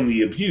 that's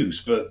only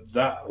abuse, but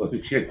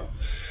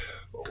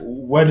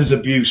where does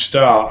abuse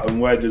start and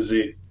where does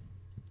it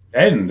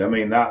end? I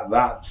mean,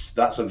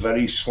 that's a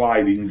very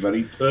sliding,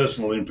 very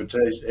personal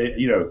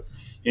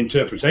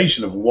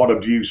interpretation of what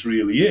abuse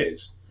really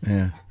is.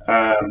 Yeah.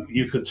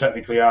 You could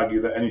technically argue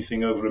that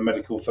anything over a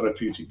medical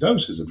therapeutic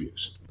dose is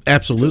abuse.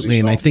 Absolutely,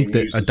 and I think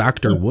that a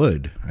doctor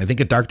would. I think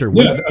a doctor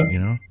would,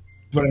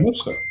 Very much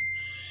so.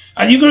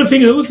 And you've got to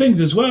think of other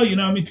things as well.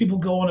 People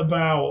go on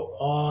about,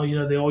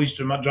 they always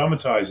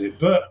dramatize it.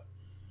 But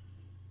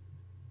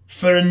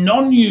for a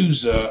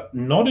non-user,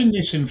 not in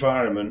this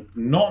environment,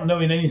 not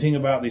knowing anything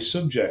about this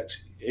subject,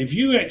 if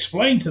you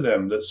explain to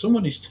them that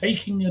someone is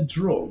taking a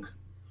drug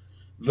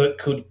that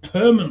could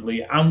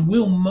permanently and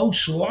will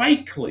most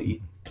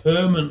likely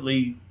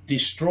permanently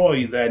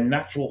destroy their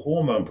natural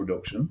hormone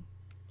production,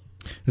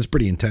 it's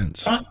pretty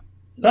intense.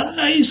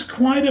 That is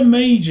quite a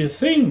major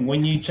thing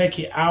when you take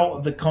it out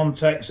of the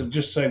context of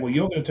just saying, well,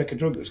 you're going to take a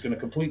drug that's going to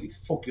completely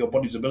fuck your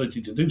body's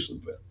ability to do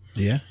something.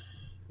 Yeah.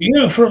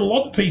 For a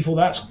lot of people,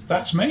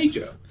 that's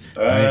major.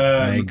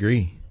 I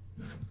agree.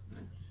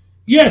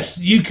 Yes,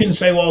 you can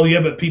say, well,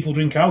 yeah, but people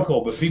drink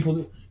alcohol, but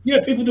people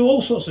do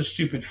all sorts of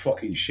stupid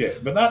fucking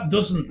shit. But that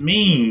doesn't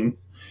mean,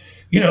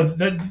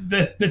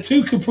 the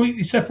two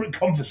completely separate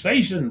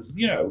conversations.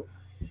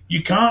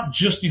 You can't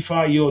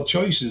justify your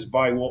choices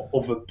by what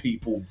other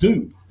people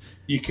do.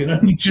 You can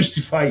only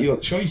justify your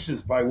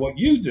choices by what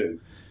you do.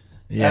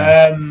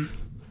 Yeah.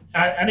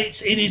 And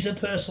it is a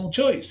personal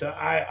choice.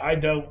 I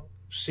don't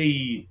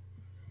see.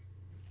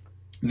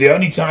 The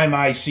only time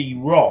I see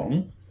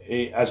wrong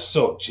as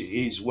such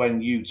is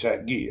when you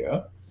take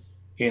gear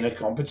in a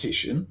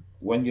competition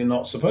when you're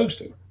not supposed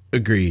to.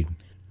 Agreed.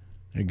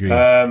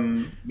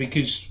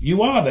 Because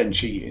you are then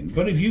cheating.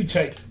 But if you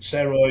take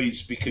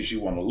steroids because you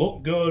want to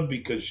look good,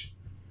 because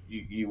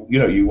you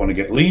want to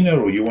get leaner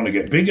or you want to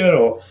get bigger,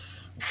 or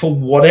for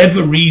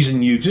whatever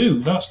reason you do,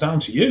 that's down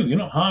to you. You're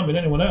not harming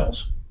anyone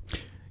else.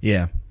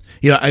 Yeah.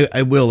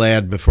 I will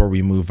add before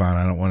we move on,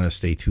 I don't want to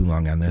stay too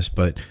long on this,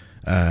 but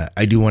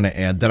I do want to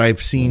add that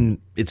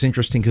it's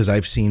interesting because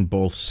I've seen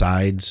both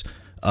sides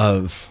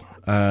of,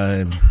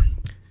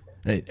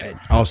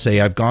 I'll say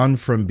I've gone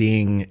from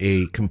being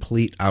a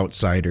complete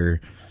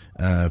outsider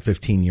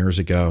 15 years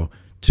ago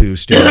to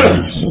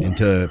steroids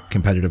into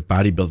competitive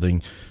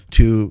bodybuilding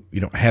to,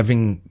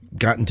 having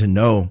gotten to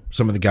know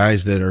some of the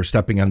guys that are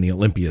stepping on the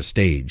Olympia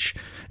stage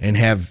and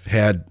have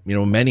had,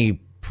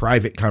 many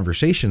private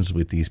conversations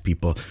with these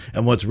people.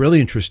 And what's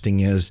really interesting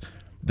is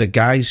the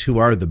guys who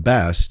are the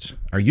best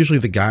are usually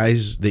the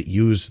guys that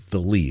use the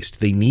least.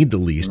 They need the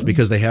least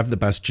because they have the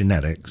best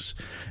genetics.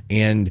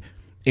 And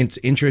it's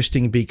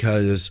interesting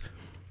because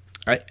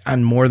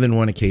on more than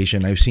one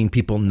occasion, I've seen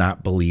people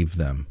not believe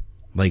them.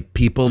 Like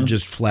people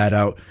just flat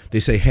out, they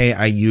say, hey,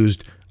 I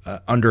used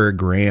under a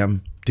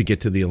gram to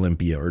get to the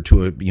Olympia or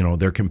to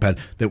their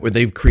where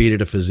they've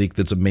created a physique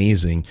that's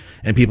amazing,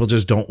 and people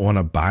just don't want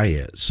to buy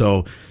it.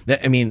 So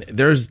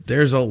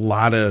there's a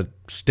lot of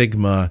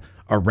stigma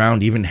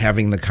around even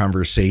having the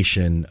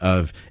conversation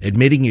of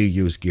admitting you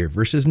use gear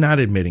versus not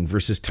admitting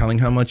versus telling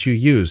how much you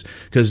use.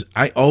 Because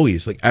I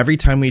always, like, every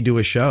time we do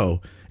a show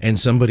and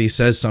somebody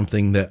says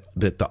something that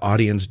the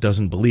audience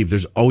doesn't believe,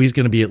 there's always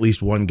going to be at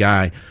least one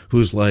guy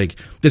who's like,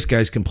 this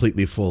guy's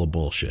completely full of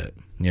bullshit.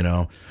 You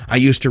know, I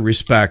used to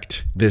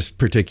respect this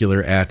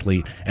particular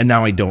athlete and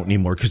now I don't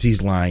anymore because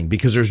he's lying,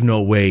 because there's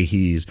no way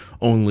he's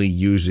only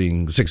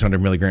using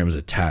 600 milligrams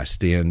a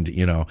test and,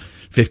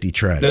 50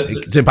 tread.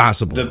 It's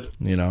impossible,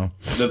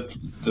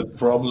 The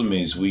problem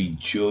is we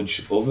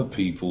judge other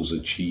people's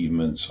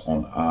achievements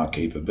on our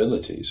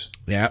capabilities.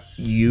 Yeah,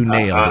 you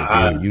nailed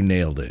it, dude. You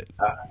nailed it.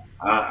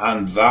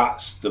 And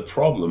that's the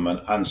problem.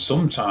 And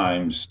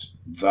sometimes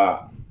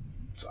that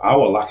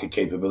our lack of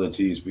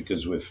capability is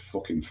because we're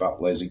fucking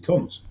fat, lazy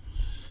cunts.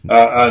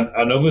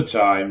 And other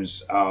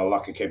times our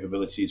lack of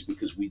capability is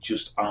because we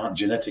just aren't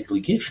genetically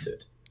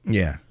gifted.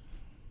 Yeah.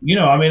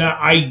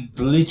 I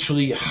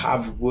literally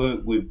have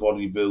worked with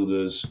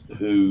bodybuilders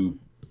who,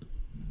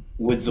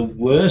 with the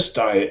worst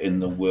diet in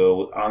the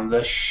world and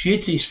the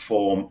shittest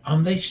form,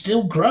 and they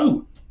still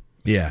grow.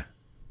 Yeah.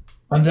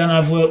 And then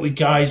I've worked with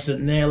guys that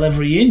nail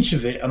every inch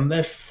of it, and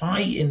they're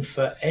fighting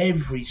for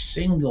every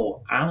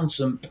single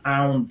ounce and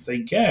pound they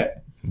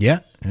get. Yeah.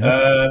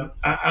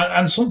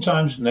 And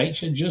sometimes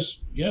nature just,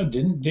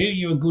 didn't do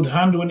you a good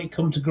hand when it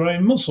comes to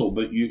growing muscle,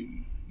 but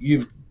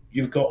you've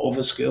got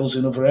other skills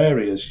in other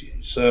areas.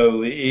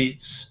 So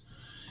it's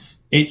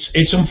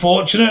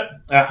unfortunate,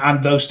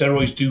 and those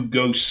steroids do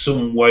go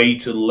some way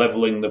to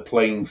leveling the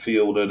playing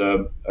field at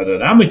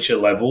an amateur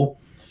level.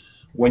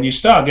 When you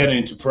start getting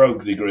into pro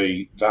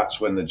degree,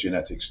 that's when the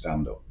genetics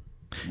stand up.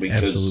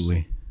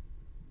 Absolutely.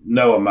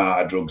 no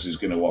amount of drugs is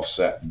going to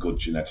offset good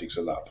genetics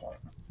at that point.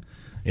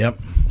 Yep,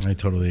 I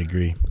totally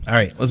agree. All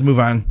right, let's move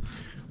on.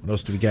 What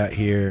else do we got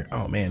here?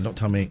 Oh, man, don't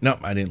tell me. Nope,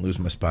 I didn't lose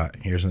my spot.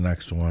 Here's the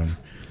next one.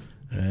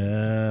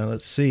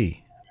 Let's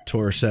see.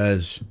 Tor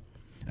says,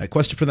 a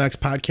question for the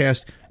next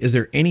podcast. Is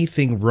there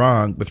anything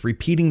wrong with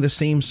repeating the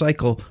same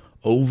cycle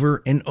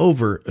over and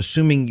over,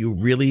 assuming you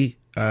really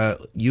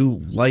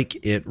you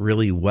like it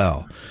really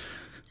well?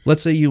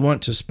 Let's say you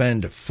want to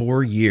spend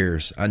 4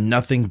 years on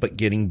nothing but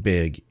getting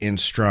big and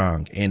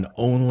strong and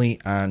only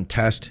on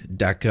test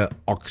deca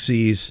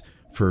oxys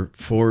for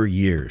 4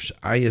 years.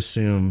 I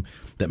assume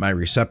that my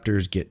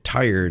receptors get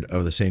tired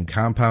of the same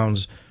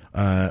compounds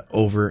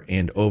over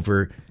and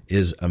over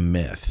is a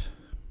myth.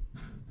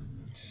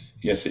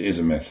 Yes, it is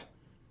a myth.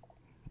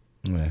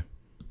 Yeah.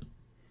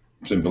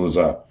 Simple as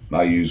that.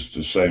 I used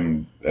the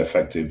same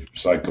effective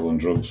cycle and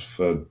drugs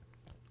for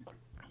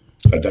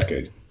a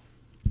decade.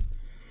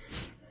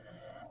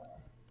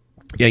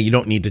 Yeah, you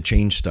don't need to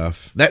change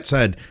stuff. That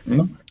said,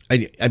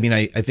 I mean,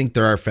 I think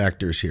there are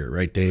factors here,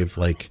 right, Dave?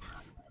 Like,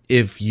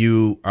 if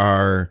you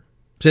are,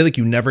 say, like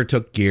you never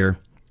took gear,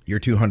 you're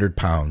 200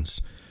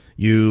 pounds,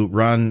 you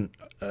run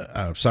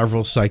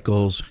several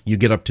cycles, you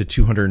get up to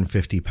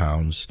 250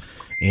 pounds,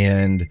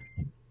 and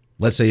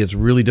let's say it's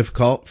really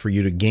difficult for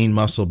you to gain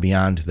muscle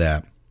beyond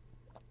that.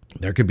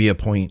 There could be a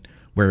point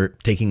where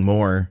taking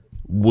more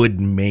would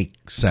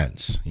make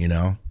sense, you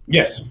know?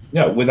 Yes,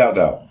 yeah, without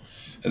doubt.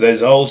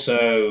 There's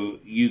also,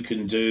 you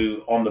can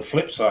do, on the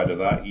flip side of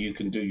that, you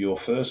can do your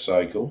first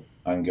cycle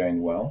and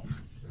gain well.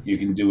 You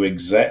can do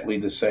exactly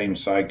the same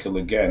cycle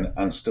again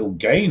and still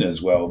gain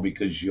as well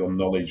because your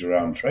knowledge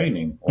around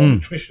training or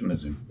nutrition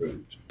has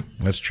improved.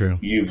 That's true.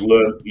 You've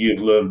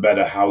learned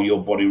better how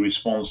your body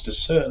responds to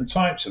certain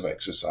types of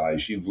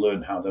exercise. You've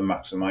learned how to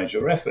maximize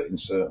your effort in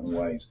certain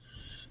ways.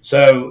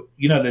 So,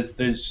 you know,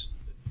 there's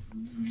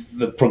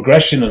the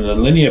progression and the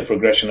linear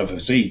progression of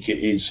physique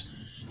is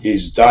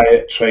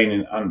diet,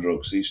 training, and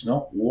drugs. It's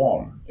not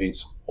one,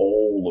 it's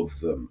all of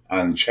them.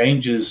 And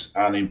changes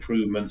and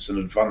improvements and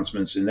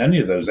advancements in any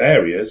of those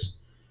areas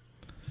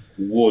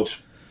would,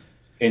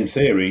 in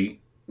theory,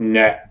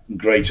 net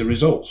greater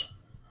results,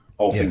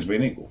 all things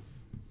being equal.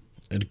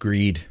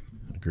 Agreed.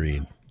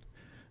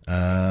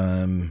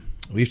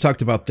 We've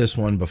talked about this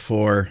one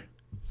before.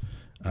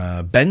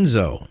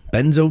 Benzo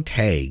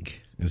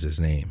Tag is his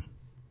name.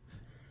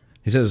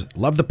 He says,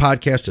 love the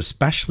podcast,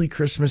 especially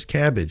Christmas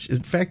Cabbage.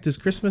 In fact, is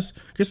Christmas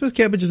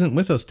Cabbage isn't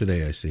with us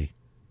today, I see.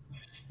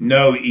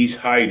 No, he's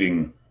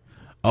hiding.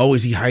 Oh,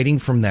 is he hiding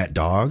from that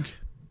dog?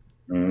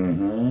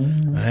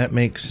 Mm-hmm. That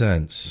makes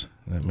sense.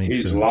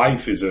 His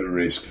life is at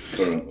risk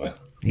currently.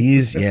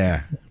 He's,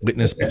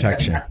 witness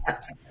protection.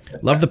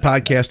 Love the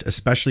podcast,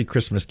 especially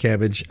Christmas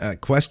Cabbage.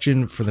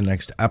 Question for the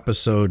next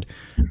episode,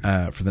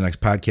 for the next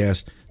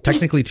podcast.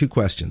 Technically 2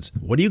 questions.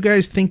 What do you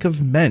guys think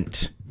of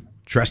Ment,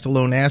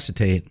 Trestolone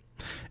acetate,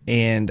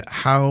 and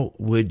how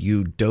would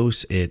you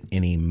dose it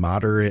in a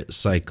moderate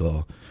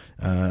cycle?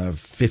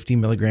 50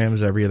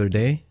 milligrams every other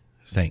day?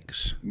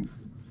 Thanks.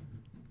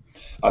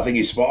 I think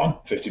he's spot on.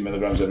 50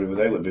 milligrams every other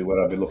day would be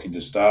where I'd be looking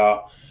to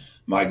start.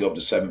 Might go up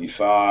to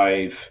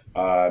 75.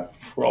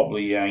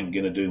 Probably ain't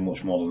going to do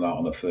much more than that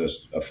on a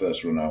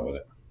first run out with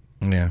it.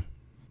 Yeah.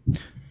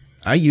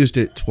 I used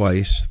it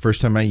twice.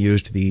 First time I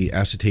used the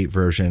acetate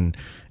version,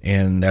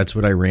 and that's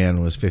what I ran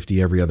was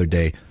 50 every other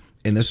day.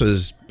 And this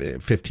was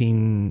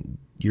 15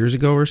 years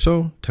ago or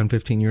so, 10,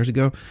 15 years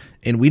ago.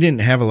 And we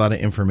didn't have a lot of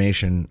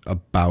information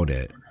about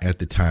it at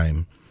the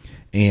time.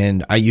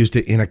 And I used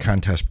it in a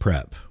contest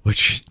prep,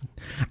 which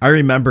I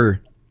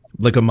remember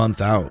like a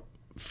month out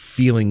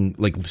feeling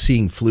like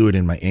seeing fluid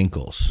in my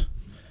ankles.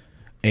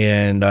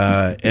 And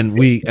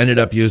we ended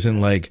up using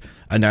like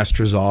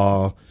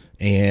anastrozole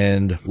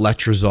and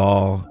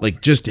letrozole,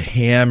 like just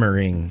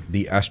hammering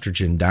the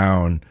estrogen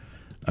down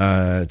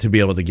to be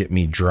able to get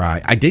me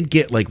dry. I did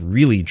get like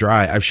really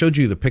dry. I've showed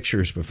you the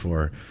pictures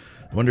before.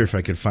 I wonder if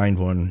I could find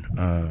one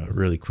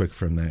really quick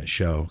from that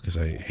show because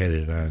I had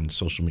it on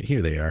social media.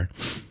 Here they are.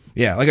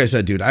 Yeah, like I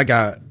said, dude, I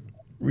got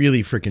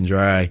really freaking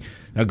dry.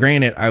 Now,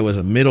 granted, I was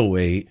a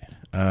middleweight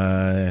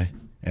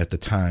at the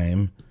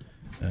time.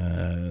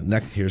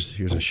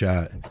 Here's a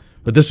shot.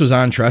 But this was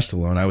on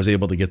Trestolone. I was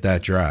able to get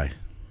that dry.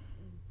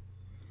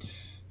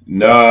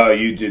 No,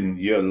 you didn't.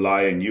 You're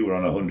lying. You were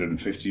on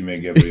 150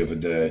 meg every other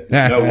day.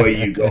 No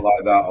way you got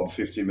like that on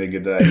 50 meg a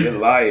day. You're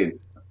lying.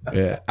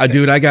 Yeah,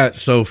 dude, I got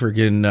so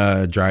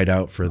freaking dried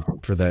out for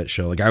that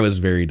show. Like I was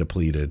very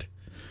depleted.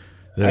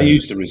 I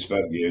used to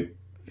respect you.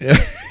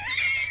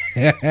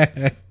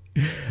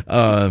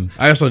 I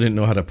also didn't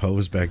know how to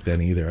pose back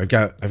then either. I've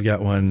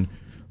got one.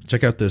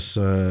 Check out this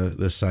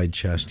side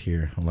chest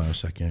here. Hold on a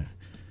second.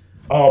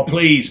 Oh,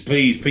 please,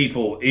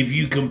 people, if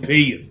you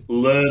compete,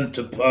 learn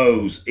to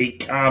pose. It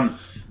can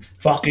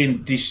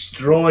fucking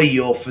destroy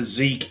your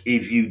physique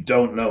if you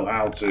don't know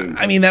how to.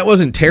 I mean, that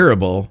wasn't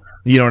terrible.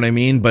 You know what I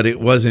mean? But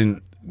it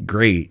wasn't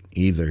great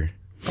either.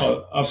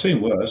 Oh, I've seen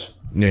worse.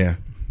 Yeah.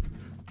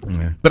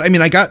 Yeah. But I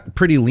mean, I got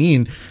pretty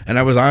lean, and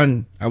I was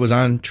on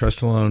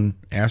Trestolone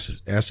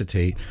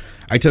acetate.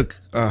 I took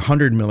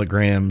 100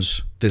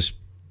 milligrams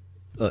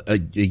a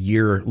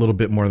year, a little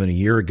bit more than a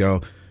year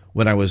ago,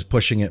 when I was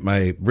pushing it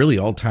my really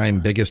all-time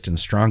biggest and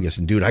strongest.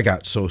 And dude, I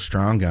got so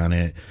strong on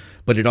it.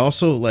 But it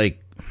also,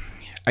 like,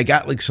 I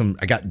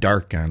got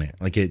dark on it.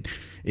 Like it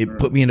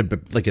put me in a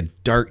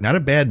dark, not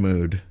a bad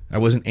mood. I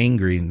wasn't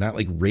angry, not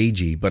like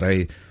ragey, but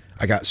I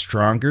got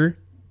stronger,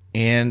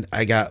 and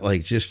I got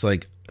just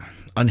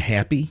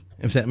unhappy,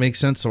 if that makes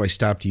sense. So I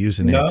stopped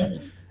using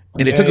it.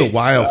 And it took a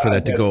while for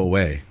that to go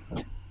away.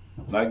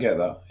 I get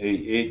that.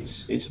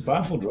 It's a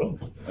powerful drug.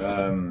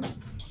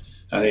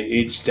 And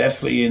it's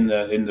definitely in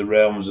the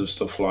realms of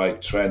stuff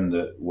like trend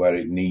where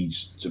it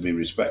needs to be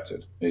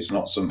respected. It's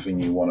not something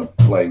you want to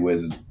play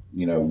with,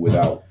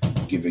 without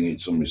giving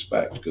it some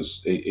respect,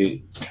 because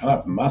it can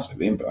have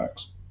massive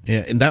impacts.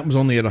 Yeah, and that was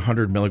only at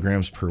 100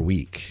 milligrams per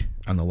week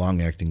on the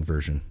long-acting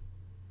version.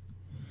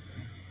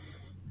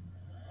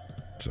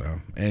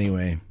 So,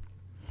 anyway.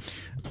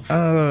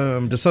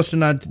 Does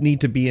Sustenance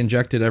need to be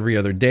injected every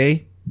other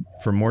day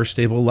for more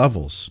stable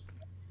levels?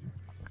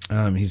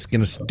 He's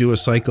going to do a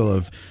cycle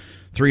of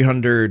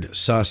 300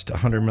 Sust,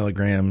 100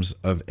 milligrams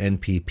of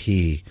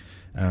NPP.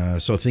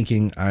 So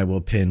thinking I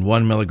will pin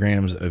 1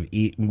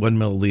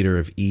 milliliter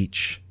of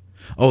each.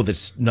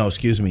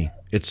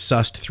 It's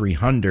Sust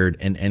 300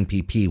 and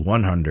NPP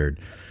 100.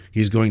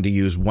 He's going to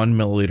use 1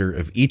 milliliter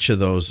of each of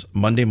those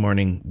Monday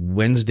morning,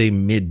 Wednesday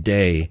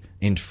midday,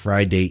 and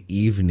Friday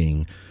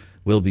evening.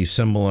 Will be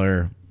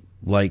similar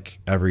like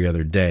every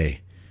other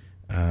day.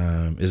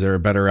 Is there a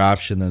better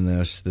option than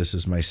this? This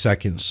is my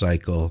second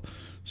cycle,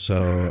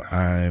 so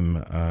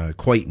I'm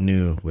quite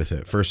new with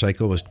it. First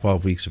cycle was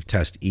 12 weeks of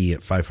Test E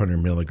at 500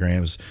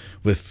 milligrams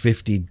with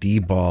 50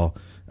 D-ball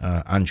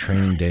on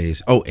training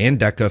days. Oh, and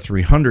Deca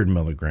 300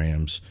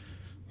 milligrams.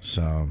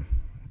 So,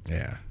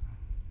 yeah.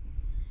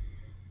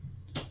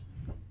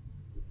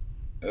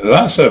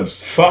 That's a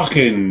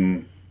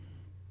fucking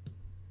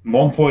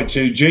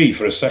 1.2 G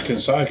for a second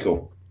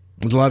cycle.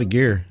 It's a lot of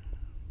gear.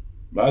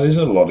 That is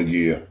a lot of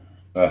gear.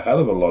 A hell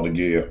of a lot of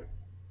gear.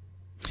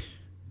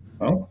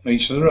 Well,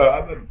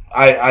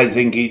 I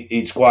think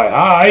it's quite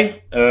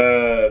high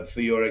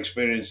for your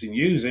experience in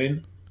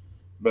using,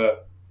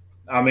 but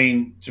I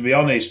mean, to be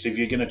honest, if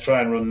you're going to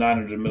try and run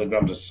 900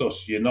 milligrams of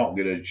Sus, you're not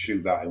going to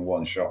shoot that in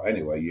one shot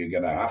anyway. You're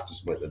going to have to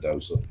split the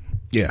dose up.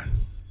 Yeah.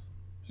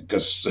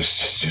 Because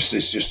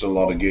it's just a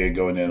lot of gear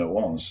going in at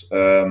once.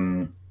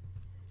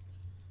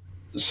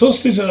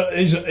 Sus is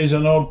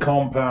an odd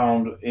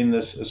compound in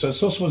this. So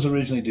Sus was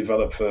originally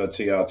developed for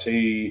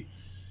TRT,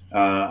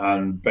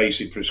 and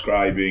basic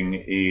prescribing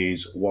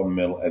is 1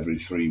 mil every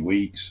 3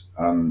 weeks,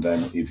 and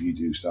then if you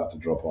do start to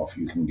drop off,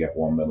 you can get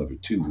 1 mil every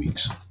 2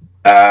 weeks.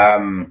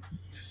 And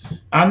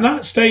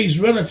that stays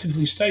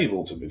relatively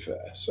stable, to be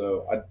fair.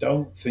 So I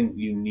don't think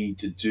you need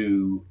to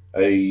do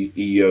a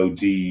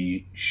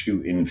EOD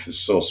shooting for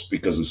Sus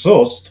because of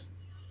Sus,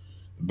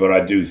 but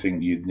I do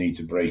think you'd need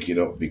to break it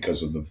up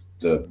because of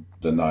the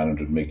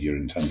 900 mg you're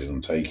intending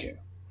on taking.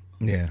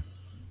 Yeah.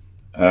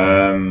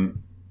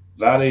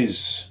 That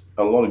is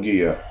a lot of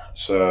gear,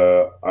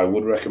 so I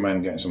would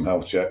recommend getting some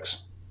health checks.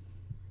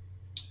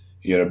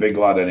 You're a big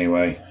lad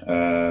anyway,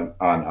 and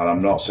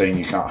I'm not saying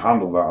you can't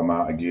handle that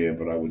amount of gear,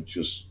 but I would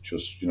just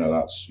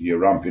that's, you're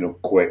ramping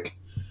up quick.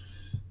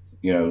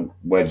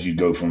 Where do you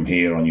go from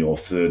here on your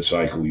third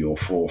cycle, your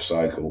fourth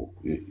cycle?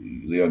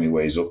 The only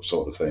way is up,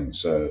 sort of thing.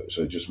 So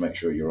just make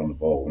sure you're on the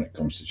ball when it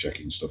comes to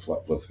checking stuff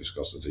like blood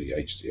viscosity,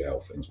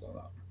 HDL, things like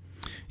that.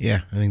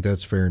 Yeah, I think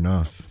that's fair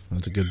enough.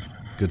 That's a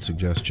good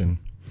suggestion.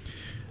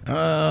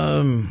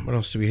 What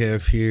else do we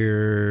have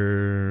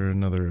here?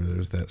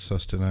 There's that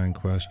Sustenance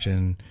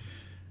question.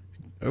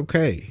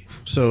 Okay,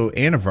 so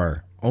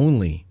Anavar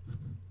only.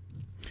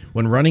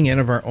 When running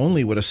Anavar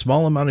only, would a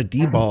small amount of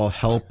D-ball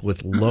help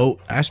with low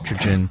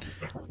estrogen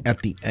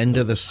at the end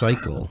of the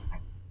cycle?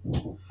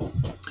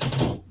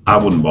 I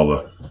wouldn't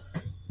bother.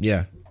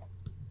 Yeah.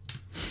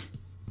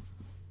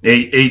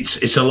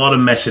 It's a lot of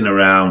messing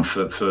around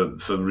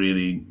for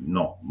really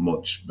not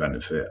much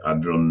benefit.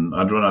 I'd run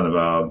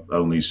Anavar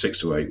only 6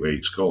 to 8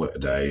 weeks, call it a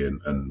day,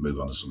 and move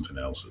on to something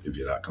else if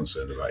you're that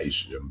concerned about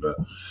estrogen. But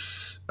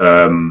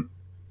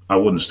I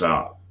wouldn't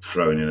start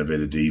throwing in a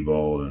bit of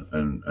D-ball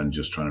and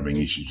just trying to bring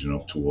estrogen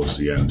up towards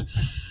the end.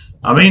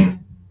 I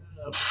mean,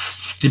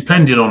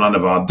 depending on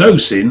Anavar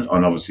dosing,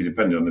 and obviously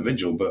depending on the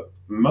individual, but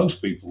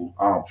most people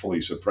aren't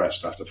fully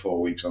suppressed after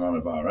 4 weeks on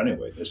Anavar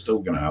anyway. They're still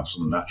going to have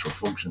some natural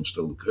function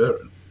still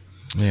occurring.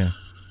 Yeah.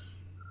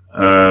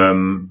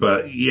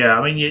 But yeah,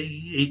 I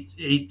mean,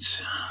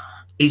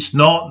 it's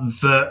not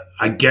that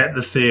I get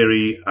the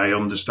theory. I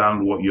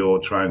understand what you're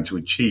trying to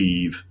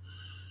achieve,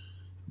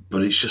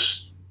 but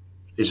it's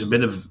a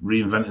bit of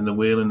reinventing the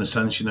wheel in the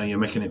sense, you're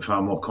making it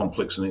far more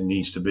complex than it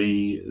needs to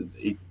be.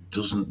 It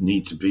doesn't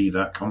need to be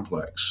that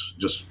complex.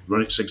 Just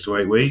run it 6 to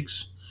 8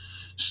 weeks,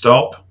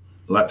 stop,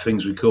 let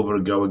things recover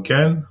and go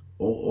again,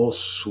 or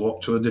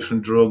swap to a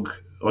different drug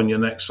on your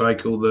next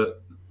cycle that,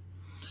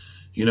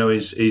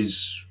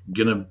 is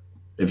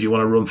if you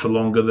want to run for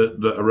longer,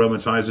 that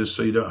aromatizes,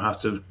 so you don't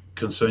have to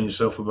concern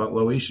yourself about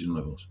low estrogen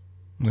levels.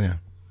 Yeah.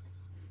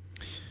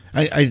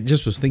 I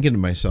just was thinking to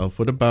myself,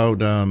 what about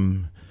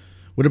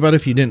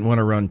if you didn't want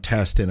to run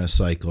test in a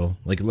cycle?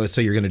 Like, let's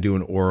say you're going to do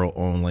an oral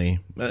only,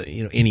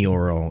 any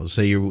oral.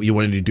 Say you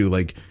wanted to do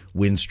like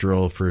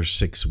Winstrol for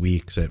 6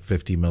 weeks at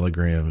 50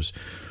 milligrams.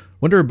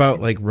 Wonder about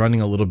like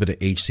running a little bit of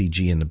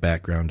HCG in the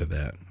background of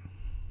that.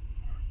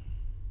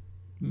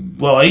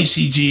 Well,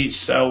 HCG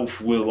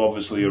itself will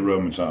obviously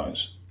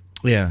aromatize.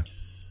 Yeah.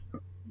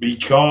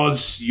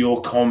 Because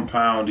your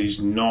compound is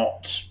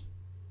not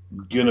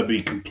going to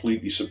be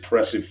completely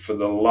suppressive for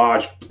the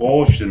large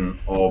portion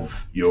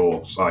of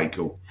your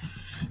cycle,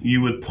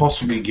 you would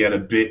possibly get a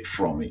bit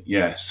from it,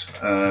 yes.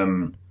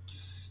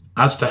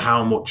 As to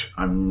how much,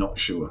 I'm not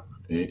sure,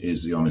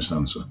 is the honest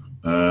answer.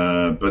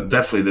 But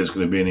definitely there's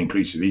going to be an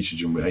increase of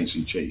estrogen with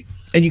HCG.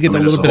 And you get a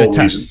little bit of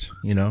test,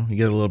 you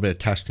get a little bit of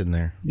test in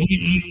there.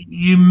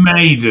 You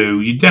may do.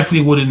 You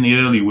definitely would in the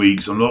early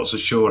weeks. I'm not so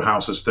sure how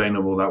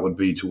sustainable that would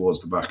be towards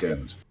the back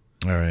end.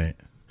 All right.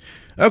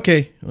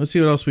 Okay, let's see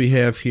what else we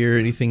have here.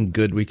 Anything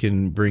good we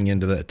can bring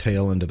into that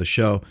tail end of the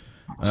show?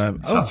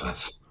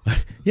 Tatas.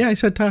 Yeah, I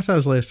said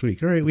tatas last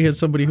week. All right, we had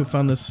somebody who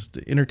found this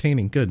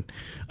entertaining. Good.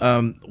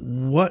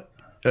 What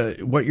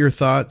your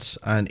thoughts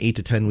on 8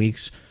 to 10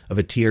 weeks of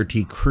a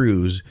TRT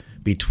cruise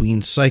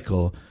between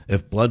cycle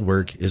if blood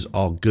work is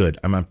all good?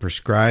 I'm on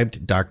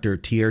prescribed Dr.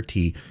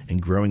 TRT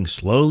and growing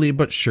slowly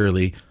but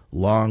surely,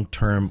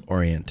 long-term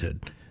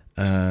oriented.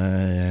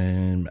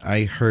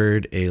 I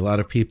heard a lot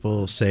of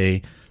people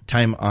say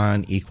time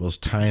on equals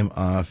time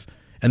off.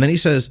 And then he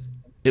says,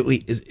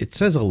 it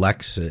says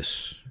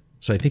Alexis.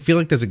 So I feel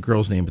like that's a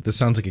girl's name, but this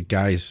sounds like a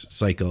guy's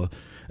cycle.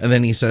 And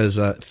then he says,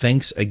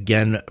 thanks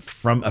again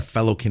from a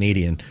fellow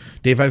Canadian.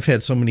 Dave, I've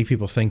had so many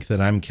people think that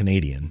I'm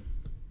Canadian.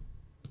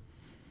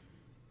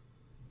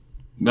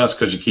 That's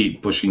because you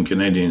keep pushing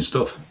Canadian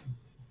stuff.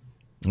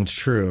 It's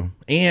true.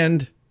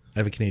 And I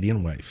have a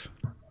Canadian wife.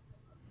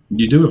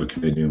 You do have a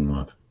Canadian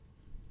wife.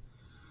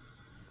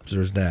 So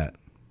there's that.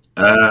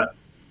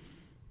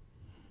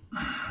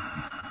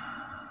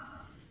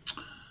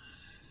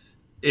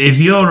 If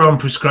you're on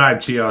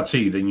prescribed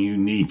TRT, then you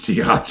need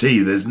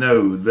TRT.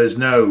 There's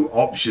no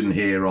option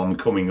here on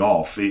coming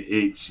off.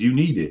 You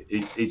need it.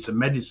 It's a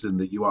medicine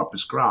that you are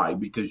prescribed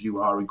because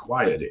you are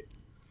required it.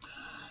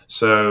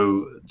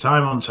 So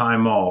time on,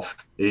 time off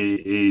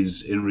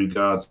is in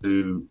regard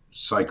to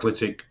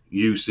cyclitic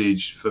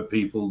usage for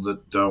people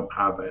that don't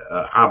have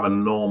a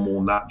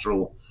normal,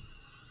 natural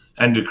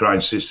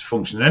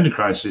functioning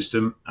endocrine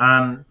system,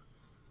 and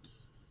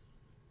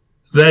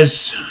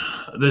there's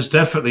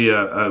definitely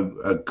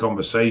a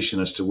conversation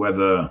as to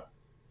whether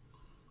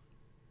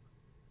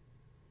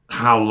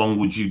how long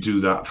would you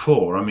do that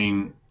for. I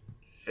mean,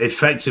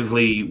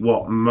 effectively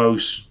what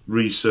most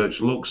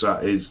research looks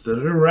at is that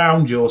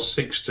around your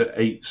 6th to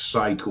 8th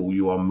cycle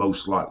you are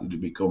most likely to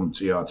become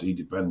TRT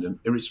dependent,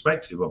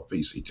 irrespective of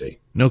PCT.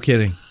 No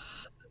kidding.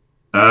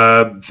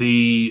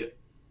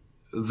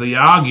 The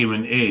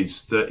argument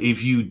is that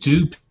if you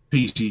do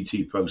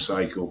PCT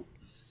post-cycle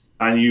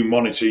and you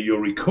monitor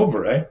your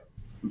recovery,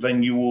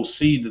 then you will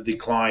see the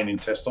decline in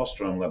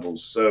testosterone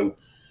levels. So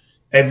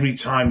every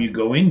time you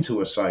go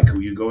into a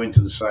cycle, you go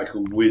into the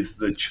cycle with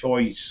the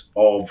choice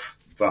of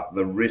that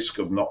the risk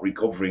of not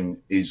recovering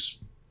is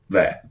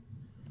there.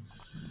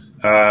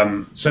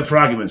 So for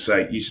argument's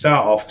sake, you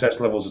start off test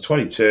levels of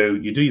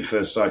 22, you do your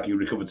first cycle, you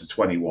recover to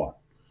 21.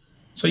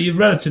 So you've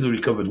relatively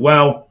recovered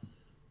well.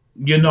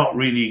 You're not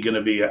really going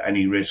to be at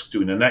any risk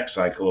doing the next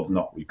cycle of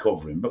not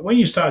recovering. But when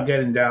you start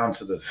getting down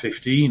to the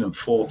 15 and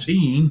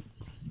 14,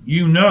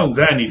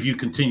 then if you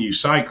continue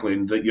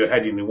cycling that you're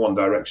heading in one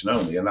direction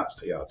only, and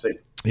that's TRT.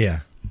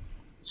 Yeah.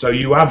 So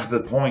you have the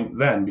point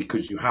then,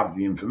 because you have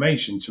the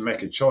information, to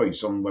make a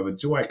choice on whether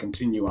do I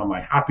continue, am I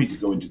happy to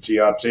go into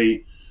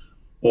TRT,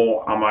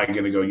 or am I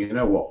going to go, you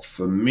know what,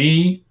 for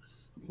me,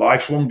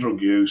 lifelong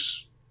drug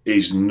use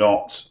is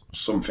not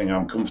something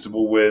I'm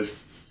comfortable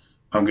with.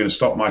 I'm going to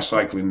stop my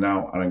cycling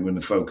now, and I'm going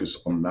to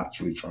focus on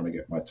naturally trying to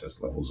get my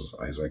test levels as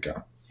high as I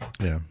can.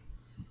 Yeah.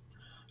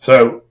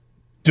 So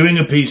doing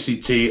a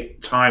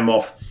PCT time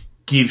off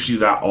gives you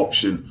that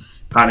option,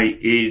 and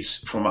it is,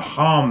 from a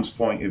harms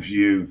point of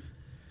view,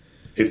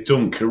 if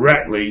done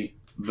correctly,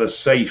 the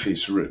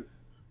safest route.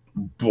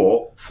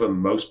 But for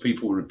most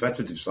people with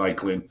repetitive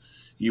cycling,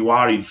 you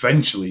are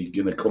eventually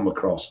going to come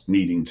across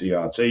needing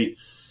TRT,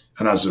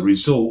 and as a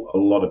result, a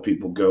lot of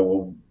people go,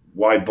 well,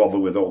 why bother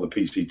with all the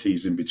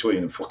PCTs in between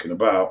and fucking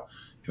about?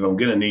 If I'm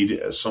going to need it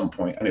at some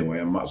point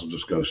anyway, I might as well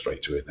just go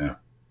straight to it now.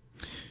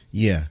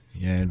 Yeah,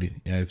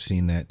 I've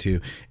seen that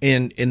too.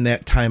 And in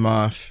that time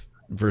off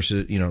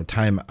versus,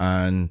 time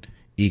on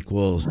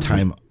equals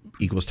time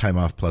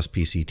off plus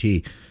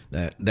PCT,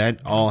 that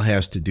all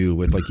has to do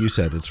with, like you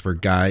said, it's for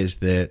guys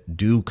that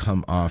do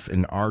come off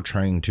and are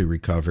trying to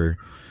recover.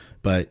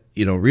 But,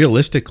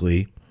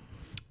 realistically,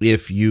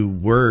 if you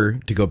were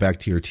to go back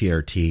to your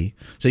TRT,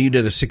 say you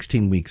did a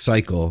 16-week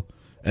cycle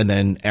and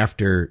then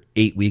after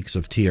 8 weeks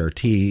of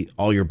TRT,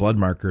 all your blood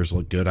markers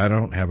look good, I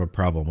don't have a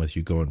problem with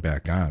you going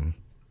back on.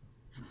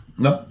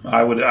 No,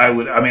 I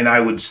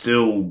would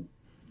still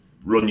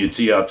run your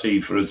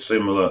TRT for a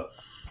similar.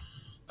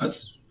 I'd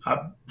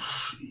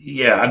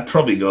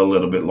probably go a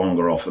little bit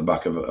longer off the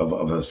back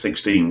of a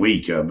 16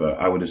 weeker, but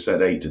I would have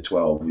said 8 to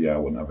 12. Yeah, I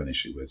wouldn't have an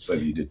issue with. So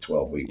you did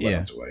 12 weeks,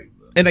 went to 8.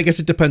 And I guess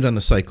it depends on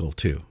the cycle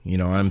too.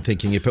 I'm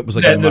thinking if it was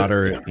like a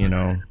moderate,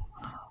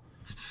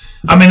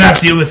 I mean,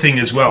 that's the other thing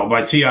as well.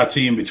 By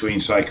TRT in between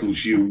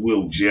cycles, you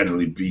will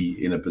generally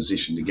be in a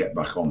position to get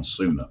back on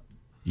sooner.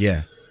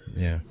 Yeah.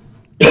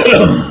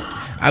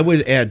 I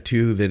would add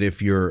too that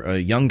if you're a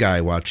young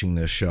guy watching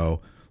this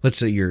show, let's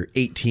say you're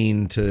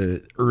 18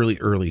 to early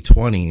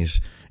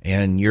 20s,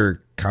 and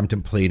you're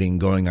contemplating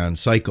going on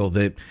cycle,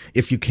 that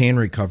if you can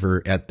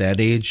recover at that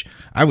age,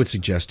 I would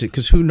suggest it,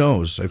 because who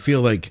knows? I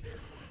feel like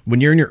when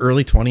you're in your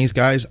early 20s,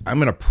 guys, I'm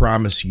going to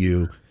promise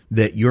you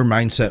that your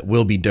mindset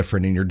will be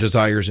different and your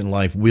desires in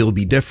life will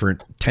be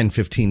different 10,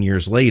 15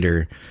 years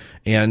later.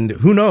 And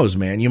who knows,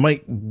 man, you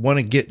might want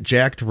to get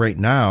jacked right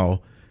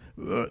now,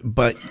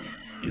 but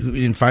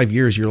in 5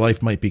 years, your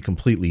life might be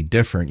completely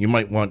different. You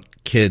might want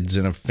kids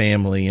and a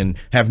family and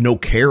have no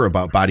care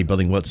about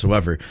bodybuilding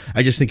whatsoever.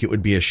 I just think it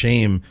would be a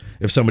shame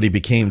if somebody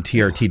became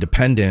TRT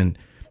dependent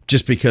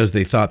just because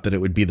they thought that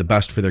it would be the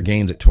best for their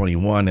gains at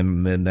 21,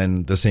 and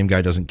then the same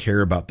guy doesn't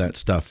care about that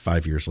stuff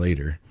 5 years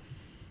later.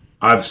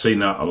 I've seen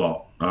that a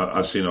lot.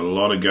 I've seen a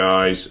lot of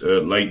guys,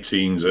 late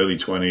teens, early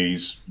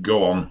 20s,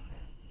 go on,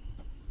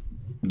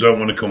 don't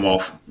want to come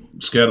off,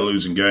 scared of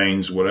losing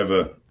gains,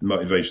 whatever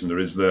motivation there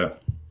is there.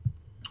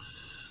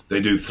 They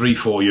do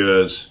 3-4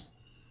 years,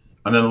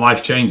 and then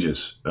life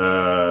changes,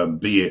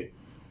 be it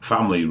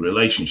family,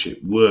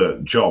 relationship,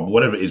 work, job,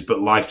 whatever it is, but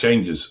life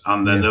changes,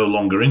 and they're no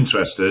longer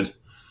interested,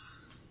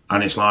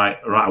 and it's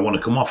like, right, I want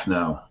to come off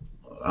now.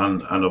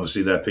 And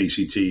obviously their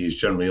PCT is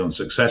generally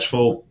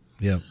unsuccessful.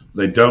 Yeah,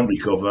 they don't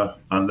recover,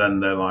 and then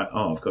they're like,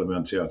 "Oh, I've got to be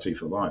on TRT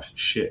for life.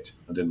 Shit,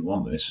 I didn't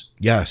want this."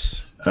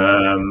 Yes,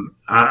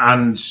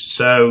 and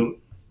so,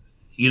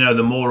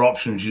 the more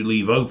options you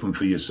leave open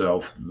for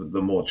yourself,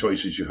 the more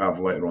choices you have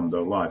later on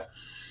in life.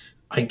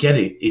 I get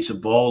it; it's a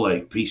ball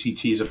ache.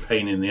 PCT is a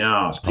pain in the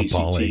arse.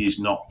 PCT is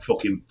not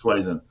fucking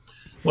pleasant.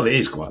 Well, it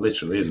is quite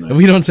literally, isn't it?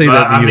 We don't say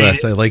that in the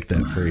US. I like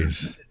that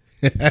phrase.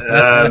 But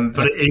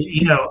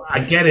I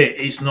get it.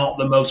 It's not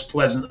the most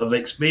pleasant of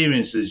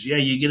experiences. Yeah,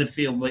 you're gonna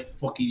feel like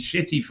fucking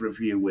shitty for a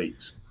few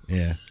weeks.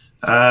 Yeah.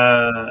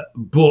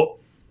 But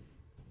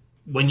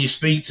when you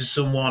speak to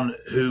someone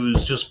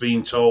who's just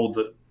been told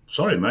that,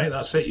 sorry, mate,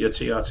 that's it, you're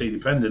TRT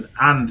dependent,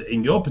 and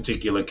in your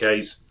particular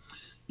case,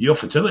 your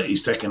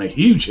fertility's taken a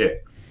huge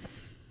hit,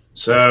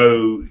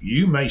 so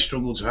you may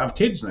struggle to have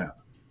kids now,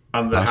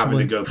 and they're having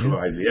to go through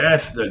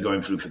IVF. They're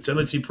going through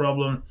fertility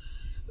problem.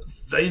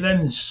 They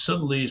then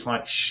suddenly, it's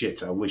like,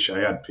 shit, I wish I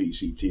had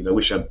PCT. And I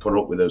wish I'd put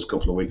up with those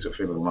couple of weeks of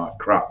feeling like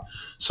crap.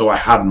 So I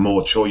had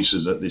more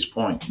choices at this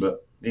point.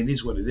 But it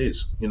is what it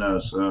is,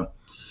 So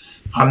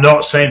I'm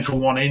not saying for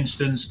one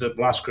instance that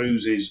Blast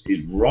Cruise is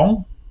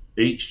wrong.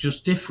 It's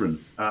just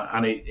different.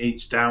 And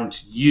it's down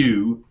to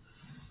you.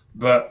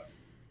 But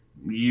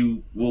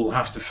you will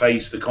have to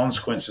face the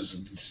consequences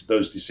of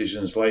those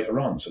decisions later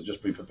on. So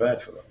just be prepared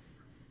for that.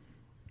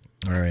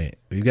 All right,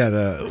 we got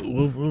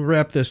we'll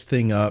wrap this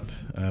thing up.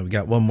 We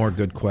got one more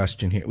good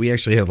question here. We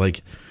actually have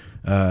like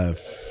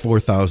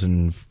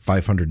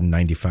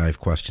 4,595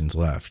 questions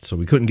left, so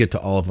we couldn't get to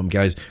all of them,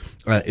 guys.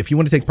 If you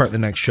want to take part in the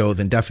next show,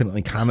 then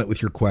definitely comment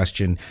with your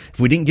question. If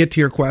we didn't get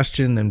to your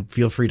question, then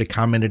feel free to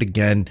comment it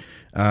again.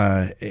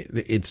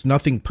 It's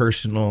nothing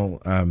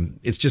personal.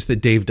 It's just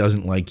that Dave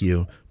doesn't like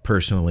you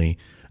personally,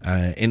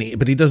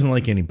 but he doesn't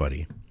like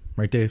anybody,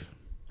 right, Dave?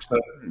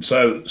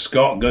 So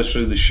Scott goes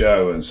through the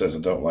show and says,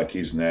 I don't like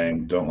his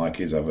name, don't like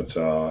his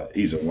avatar,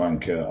 he's a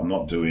wanker, I'm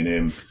not doing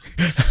him,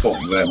 fuck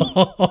them.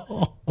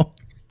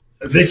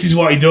 This is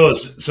what he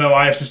does. So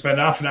I have to spend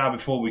half an hour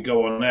before we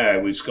go on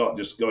air with Scott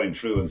just going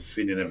through and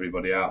thinning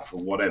everybody out for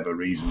whatever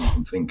reason you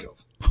can think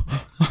of.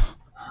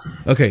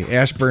 Okay,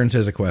 Ash Burns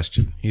has a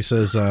question. He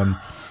says,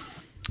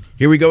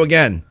 here we go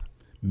again.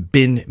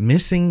 Been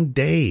missing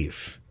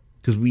Dave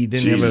because we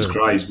didn't Jesus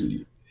Christ.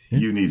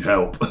 You need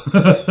help.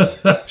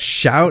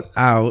 Shout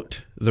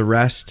out the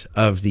rest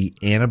of the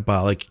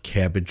Anabolic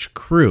Cabbage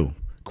crew.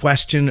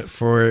 Question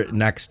for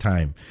next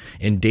time.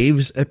 In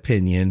Dave's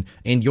opinion,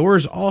 and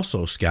yours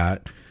also,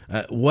 Scott,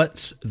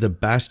 what's the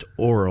best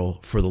oral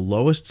for the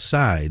lowest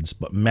sides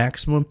but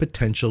maximum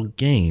potential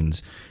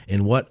gains?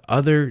 And what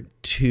other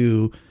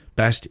two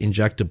best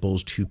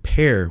injectables to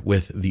pair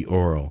with the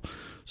oral?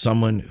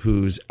 Someone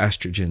who's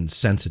estrogen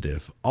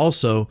sensitive.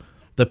 Also,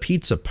 the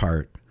pizza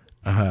part.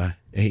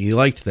 He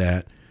liked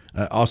that.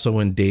 Also,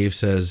 when Dave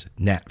says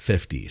nat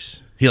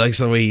 50s, he likes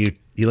the way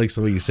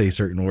you say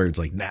certain words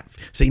like nat.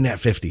 Say nat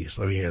 50s.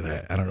 Let me hear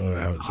that. I don't know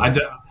how it sounds.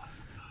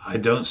 I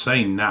don't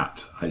say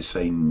nat. I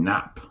say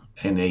nap.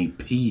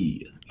 NAP.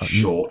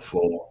 Short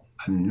for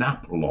a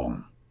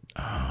naplon.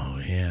 Oh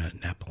yeah,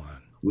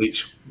 naplon.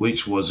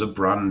 which was a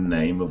brand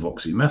name of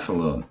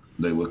oxymethylone.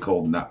 They were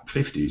called NAP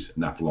 50s,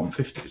 Napalon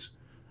 50s.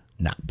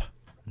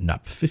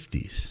 NAP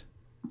 50s.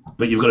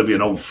 But you've got to be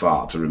an old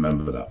fart to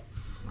remember that.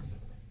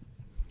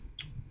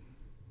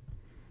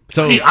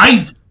 So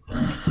I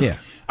yeah,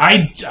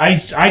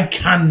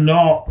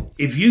 cannot.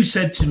 If you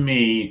said to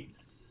me,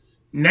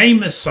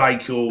 name a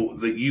cycle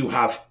that you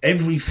have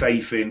every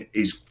faith in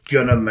is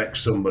gonna make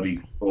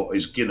somebody or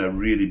is gonna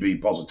really be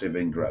positive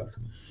in growth.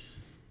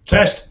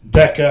 Test,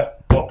 Deca,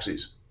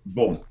 boxes,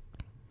 boom.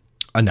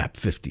 A NAP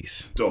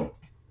 50s. Done.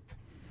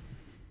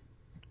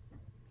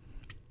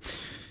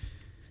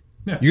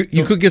 Yeah,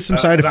 you could get some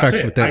side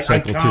effects with that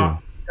cycle too.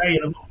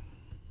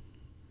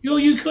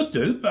 You could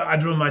do, but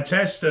I'd run my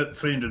test at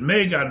 300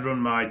 mg. I'd run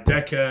my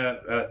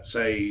Deca at,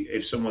 say,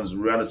 if someone's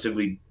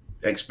relatively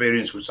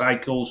experienced with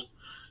cycles,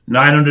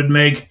 900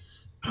 mg,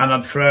 and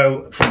I'd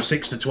throw from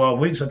 6 to 12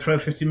 weeks. I'd throw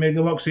 50 mg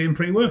of oxy in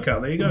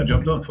pre-workout. There you go,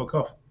 job done. Fuck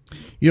off.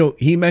 You know,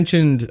 he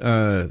mentioned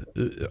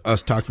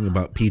us talking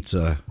about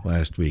pizza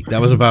last week. That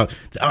was about,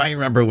 I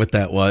remember what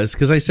that was,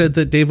 because I said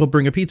that Dave will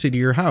bring a pizza to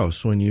your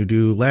house when you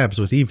do labs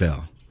with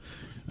eval.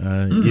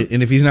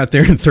 And if he's not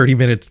there in 30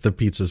 minutes, the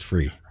pizza's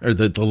free, or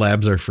the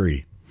labs are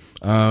free.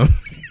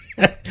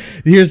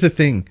 Here's the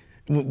thing.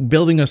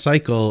 Building a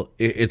cycle,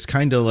 it's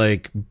kind of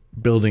like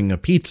building a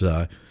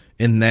pizza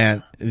in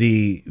that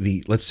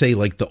the let's say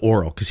like the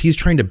oral, because he's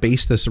trying to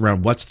base this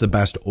around what's the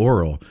best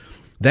oral.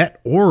 That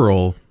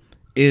oral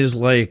is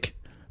like,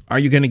 are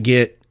you going to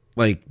get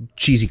like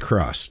cheesy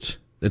crust?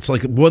 It's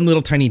like one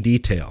little tiny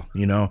detail,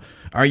 you know.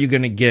 Are you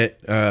going to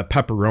get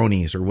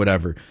pepperonis or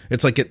whatever?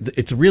 It's like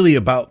it's really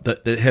about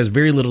that. It has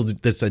very little.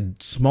 That's a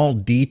small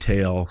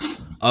detail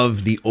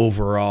of the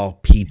overall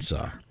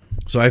pizza.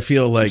 So I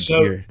feel like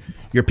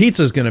your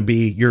pizza is going to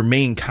be your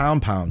main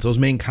compounds. Those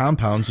main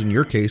compounds in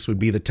your case would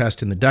be the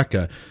test and the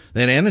Deca.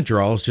 Then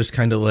anadrol is just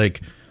kind of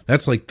like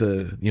that's like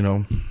the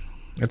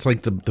that's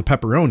like the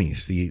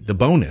pepperonis, the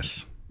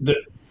bonus.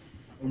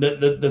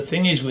 The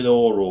thing is with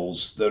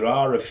orals, there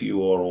are a few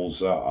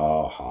orals that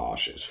are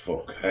harsh as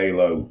fuck.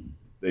 Halo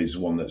is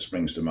one that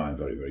springs to mind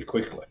very, very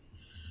quickly.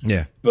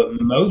 Yeah. But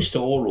most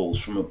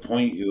orals, from a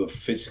point of view of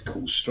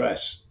physical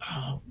stress,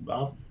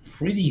 are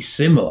pretty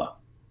similar.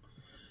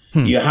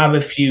 You have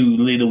a few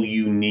little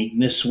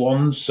uniqueness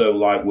ones, so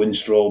like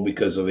Winstrol,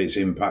 because of its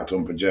impact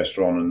on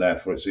progesterone and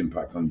therefore its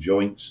impact on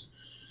joints,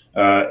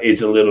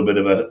 is a little bit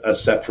of a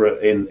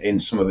separate in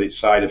some of its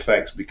side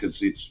effects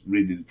because it's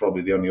really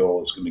probably the only oral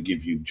that's going to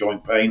give you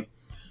joint pain.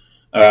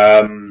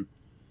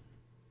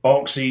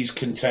 Oxys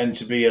can tend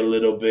to be a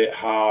little bit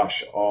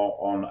harsh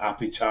on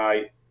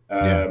appetite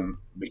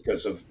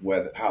because of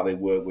how they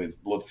work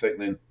with blood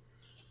thickening.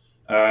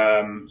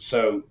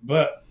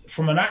 But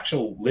from an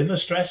actual liver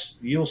stress,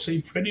 you'll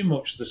see pretty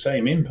much the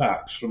same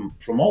impacts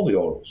from all the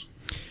orals.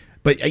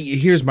 But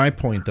here's my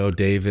point, though,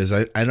 Dave, is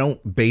I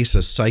don't base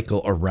a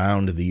cycle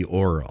around the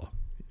oral.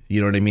 You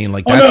know what I mean?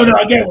 Like, no,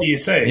 I get what you're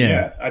saying.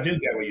 Yeah, I do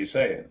get what you're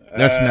saying.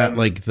 That's not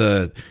like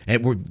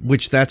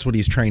which that's what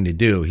he's trying to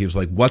do. He was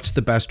like, what's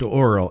the best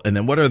oral? And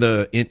then what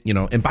are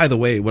and by the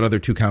way, what other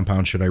two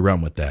compounds should I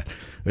run with that?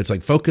 It's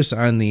like focus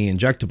on the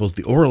injectables.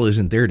 The oral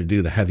isn't there to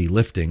do the heavy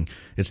lifting.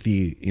 It's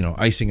the,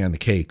 icing on the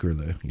cake or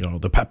the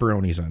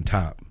pepperonis on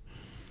top.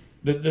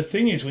 The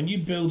thing is, when you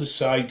build a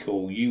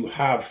cycle, you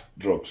have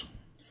drugs.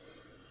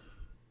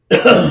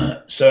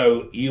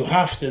 So you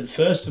have to,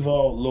 first of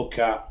all, look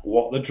at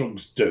what the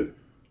drugs do.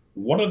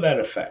 What are their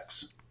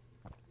effects?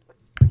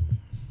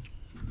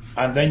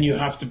 And then you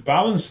have to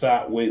balance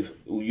that with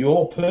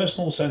your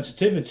personal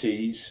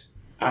sensitivities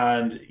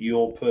and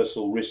your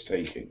personal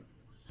risk-taking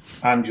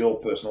and your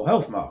personal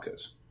health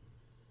markers.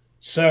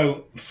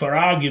 So for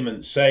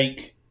argument's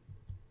sake,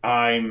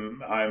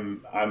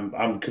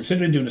 I'm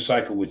considering doing a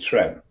cycle with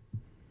Tren.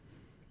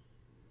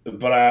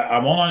 But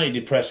I'm on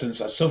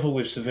antidepressants. I suffer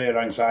with severe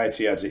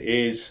anxiety as it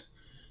is.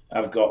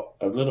 I've got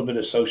a little bit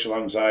of social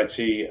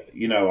anxiety.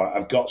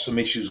 I've got some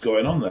issues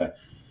going on there.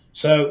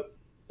 So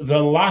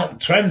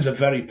Tren's a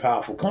very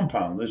powerful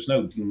compound. There's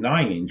no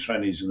denying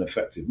Tren is an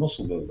effective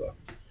muscle builder.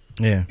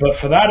 Yeah. But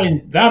for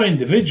that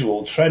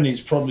individual, Tren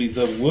is probably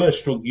the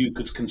worst drug you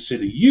could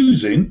consider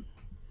using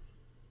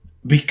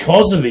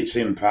because of its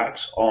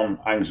impacts on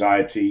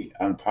anxiety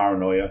and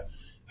paranoia.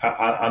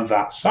 And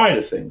that side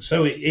of things.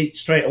 So it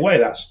straight away,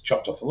 that's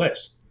chopped off the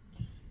list.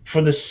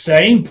 From the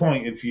same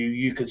point of view,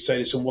 you could say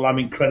to someone, well, I'm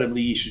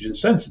incredibly estrogen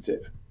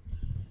sensitive.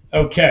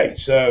 Okay,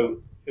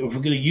 so if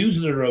we're going to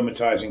use an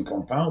aromatizing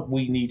compound,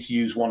 we need to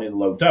use one in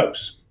low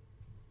dose.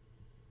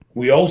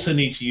 We also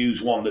need to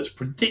use one that's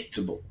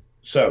predictable.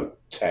 So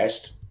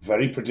test,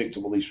 very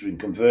predictable estrogen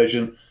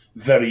conversion,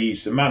 very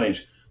easy to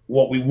manage.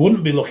 What we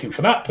wouldn't be looking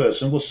for that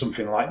person was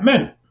something like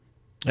men.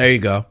 There you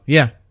go.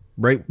 Yeah,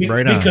 right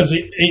on. Because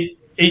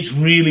it's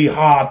really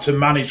hard to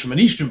manage from an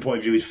estrogen point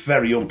of view. It's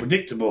very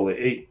unpredictable.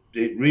 It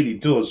really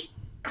does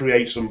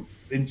create some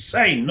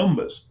insane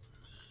numbers.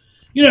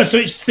 So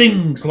it's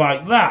things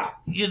like that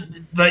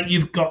that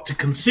you've got to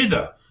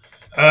consider.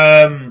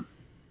 Well,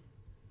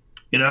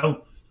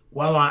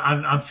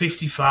 I'm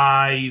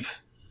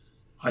 55.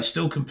 I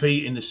still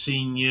compete in the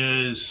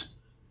seniors,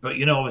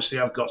 but obviously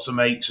I've got some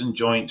aches and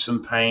joints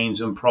and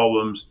pains and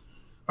problems.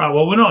 Right,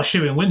 well, we're not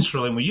shooting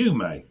Winstrol with you,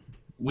 mate.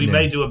 We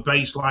may do a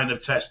baseline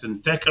of test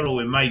and Deca, or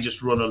we may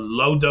just run a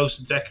low dose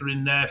of Deca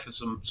in there for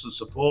some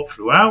support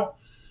throughout.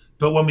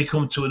 But when we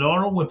come to an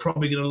oral, we're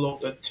probably going to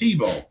look at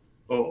T-ball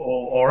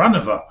or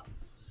Anavar.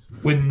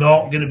 We're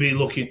not going to be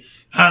looking,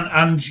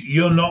 and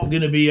you're not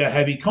going to be a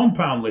heavy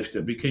compound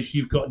lifter because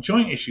you've got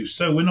joint issues.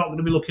 So we're not going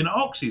to be looking at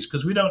oxys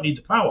because we don't need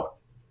the power.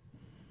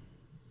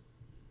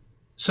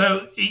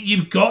 So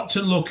you've got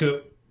to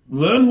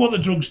learn what the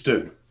drugs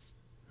do.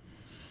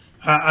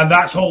 And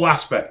that's all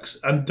aspects.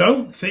 And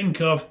don't think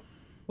of,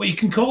 well, you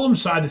can call them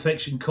side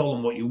effects, you can call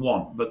them what you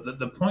want. But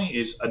the point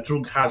is a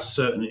drug has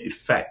certain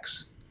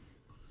effects.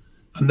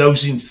 And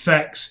those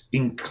effects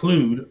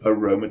include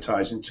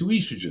aromatizing to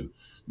estrogen.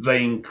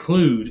 They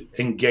include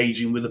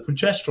engaging with the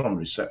progesterone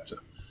receptor.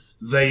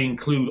 They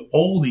include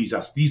all these.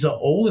 These are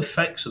all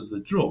effects of the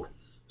drug.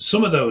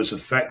 Some of those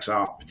effects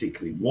aren't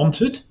particularly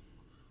wanted.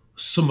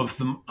 Some of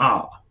them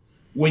are.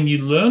 When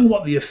you learn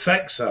what the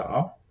effects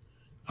are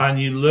and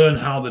you learn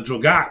how the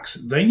drug acts,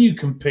 then you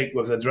can pick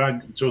whether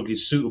the drug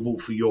is suitable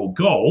for your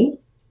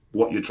goal,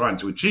 what you're trying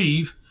to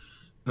achieve,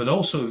 but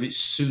also if it's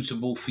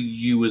suitable for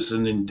you as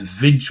an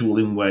individual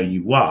in where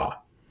you are.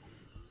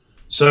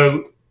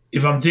 So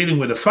if I'm dealing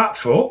with a fat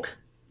fuck,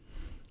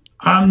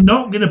 I'm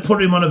not going to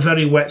put him on a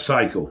very wet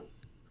cycle.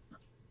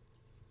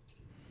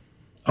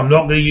 I'm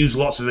not going to use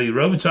lots of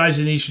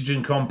aromatizing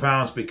estrogen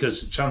compounds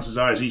because chances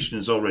are his estrogen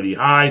is already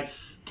high,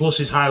 plus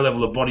his high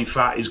level of body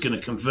fat is going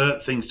to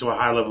convert things to a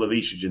high level of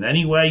estrogen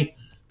anyway,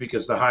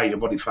 because the higher your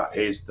body fat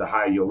is, the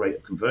higher your rate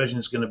of conversion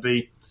is going to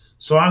be.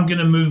 So I'm going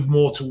to move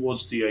more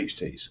towards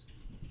DHTs.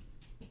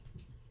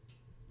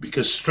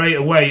 Because straight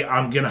away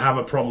I'm going to have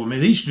a problem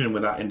with estrogen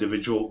with that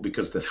individual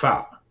because they're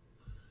fat.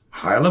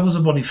 Higher levels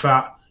of body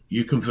fat,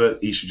 you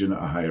convert estrogen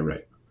at a higher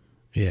rate.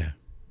 Yeah.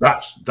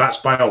 That's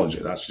biology.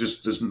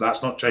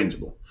 That's not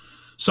changeable.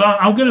 So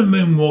I'm going to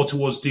move more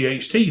towards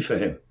DHT for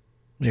him.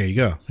 There you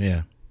go.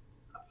 Yeah.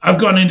 I've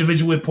got an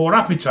individual with poor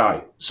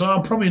appetite, so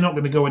I'm probably not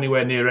going to go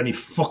anywhere near any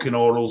fucking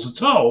orals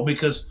at all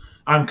because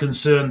I'm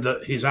concerned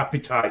that his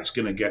appetite's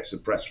going to get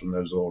suppressed from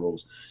those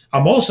orals.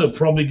 I'm also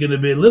probably going to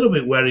be a little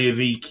bit wary of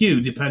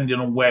EQ depending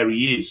on where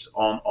he is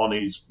on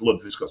his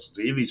blood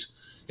viscosity. If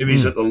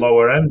he's at the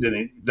lower end,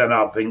 then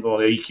I'll think,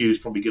 EQ is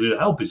probably going to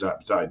help his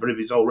appetite. But if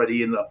he's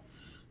already in the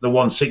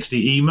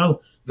 160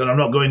 hemo, then I'm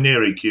not going near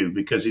EQ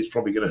because it's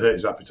probably going to hurt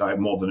his appetite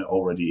more than it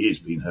already is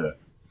being hurt.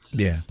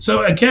 Yeah.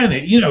 So again,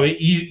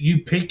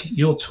 you pick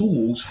your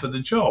tools for the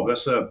job.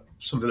 That's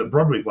something that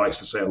Broderick likes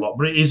to say a lot,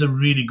 but it is a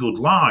really good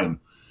line.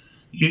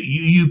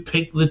 You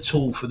pick the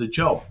tool for the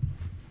job.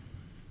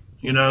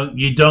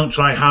 You don't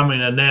try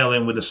hammering a nail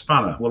in with a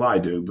spanner. Well, I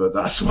do, but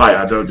that's why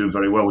I don't do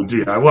very well with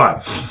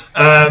DIY.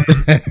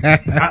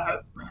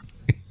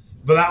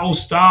 But that all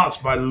starts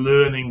by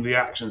learning the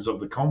actions of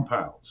the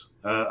compounds.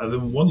 And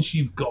then once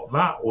you've got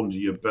that under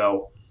your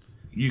belt,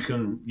 you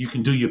can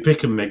do your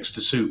pick and mix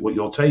to suit what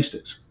your taste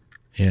is.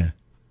 Yeah.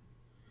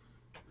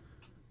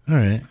 All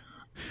right.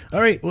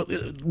 Well,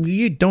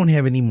 you don't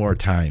have any more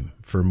time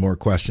for more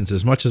questions,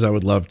 as much as I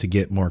would love to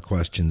get more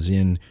questions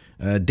in.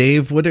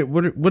 Dave, what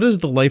does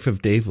the life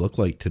of Dave look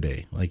like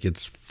today? Like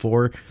it's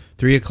 3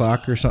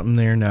 o'clock or something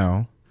there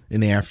now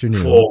in the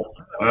afternoon. 4.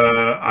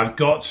 I've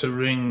got to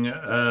ring.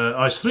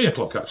 It's 3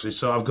 o'clock actually,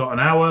 so I've got an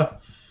hour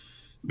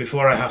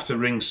before I have to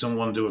ring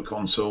someone, do a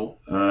consult.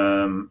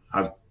 I'm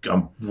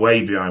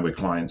way behind with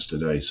clients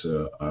today,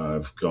 so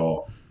I've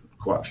got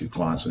quite a few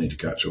clients I need to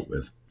catch up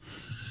with.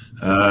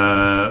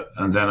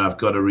 And then I've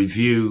got to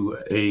review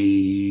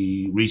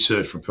a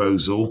research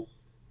proposal.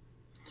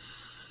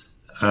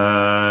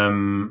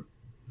 And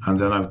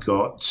then I've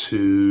got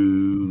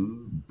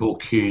to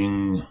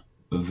booking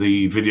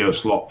the video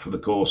slot for the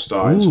course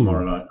starting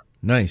tomorrow night.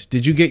 Nice.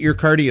 Did you get your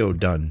cardio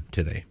done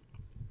today?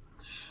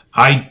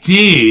 I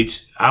did.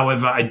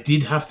 However, I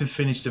did have to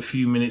finish a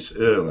few minutes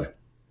early.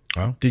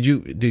 Oh, did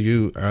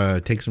you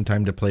take some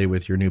time to play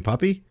with your new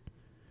puppy?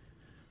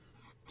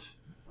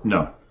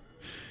 No.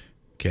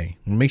 Okay.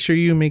 Make sure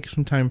you make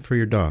some time for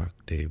your dog,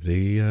 Dave.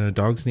 The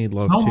dogs need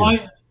love too.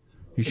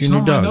 It's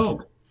not my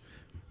dog.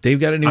 Dave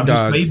got a new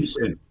dog. I'm just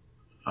babysitting.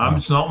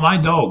 It's not my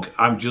dog.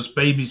 I'm just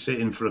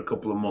babysitting for a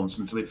couple of months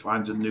until it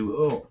finds a new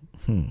home.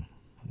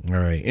 All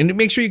right. And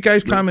make sure you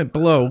guys comment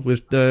below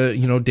with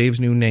Dave's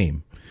new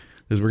name,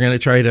 because we're going to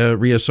try to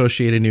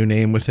reassociate a new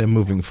name with him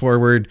moving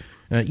forward,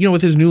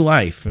 with his new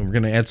life. And we're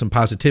going to add some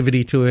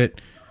positivity to it.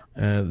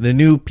 The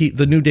new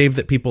Dave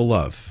that people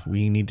love.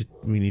 We need to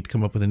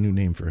come up with a new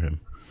name for him.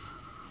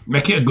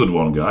 Make it a good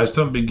one, guys.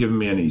 Don't be giving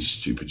me any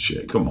stupid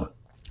shit. Come on.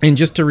 And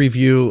just to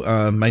review,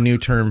 my new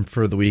term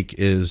for the week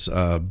is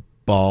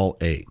ball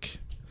ache.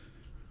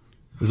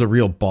 It's a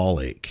real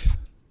ball ache.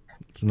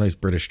 It's a nice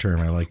British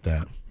term. I like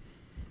that.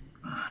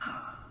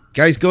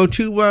 Guys, go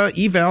to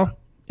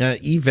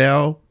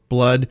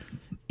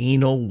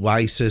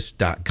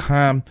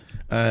evalbloodanalysis.com,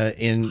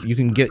 and you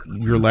can get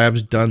your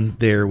labs done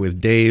there with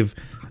Dave.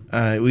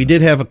 We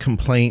did have a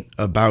complaint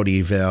about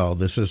eval.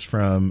 This is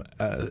from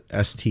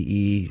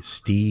STE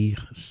Steve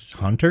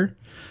Hunter.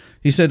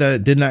 He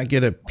said, did not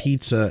get a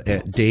pizza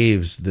at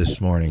Dave's this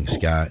morning,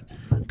 Scott.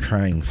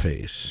 Crying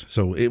face.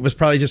 So it was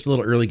probably just a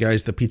little early,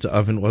 guys. The pizza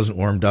oven wasn't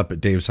warmed up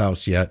at Dave's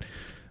house yet.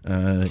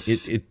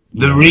 The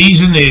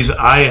reason is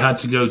I had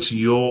to go to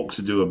York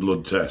to do a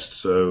blood test,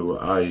 so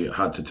I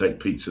had to take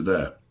pizza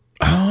there.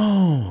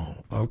 Oh,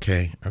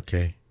 okay.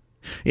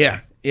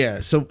 Yeah.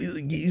 So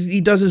he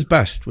does his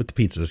best with the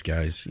pizzas,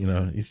 guys.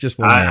 He's just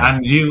one man.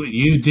 And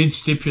you did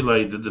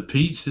stipulate that the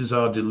pizzas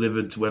are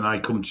delivered when I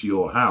come to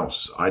your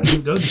house. I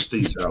didn't go to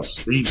Steve's house.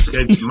 Steve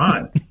came to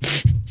mine.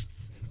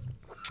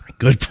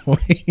 Good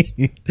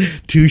point.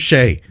 Touche.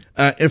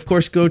 And of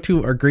course, go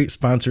to our great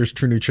sponsors,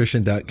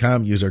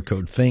 TrueNutrition.com. Use our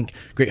code THINK.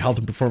 Great health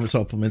and performance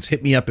supplements.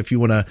 Hit me up if you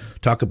want to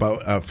talk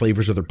about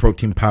flavors of their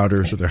protein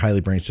powders or their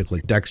highly brain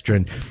cyclic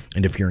dextrin.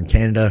 And if you're in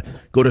Canada,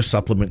 go to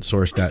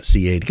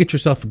supplementsource.ca to get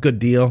yourself a good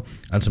deal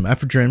on some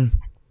ephedrine,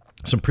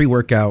 some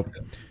pre-workout,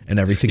 and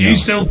everything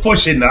else. You're still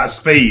pushing that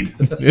speed.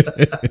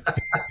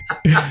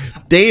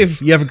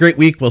 Dave, you have a great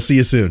week. We'll see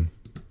you soon.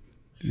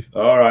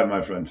 All right,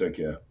 my friend. Take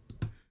care.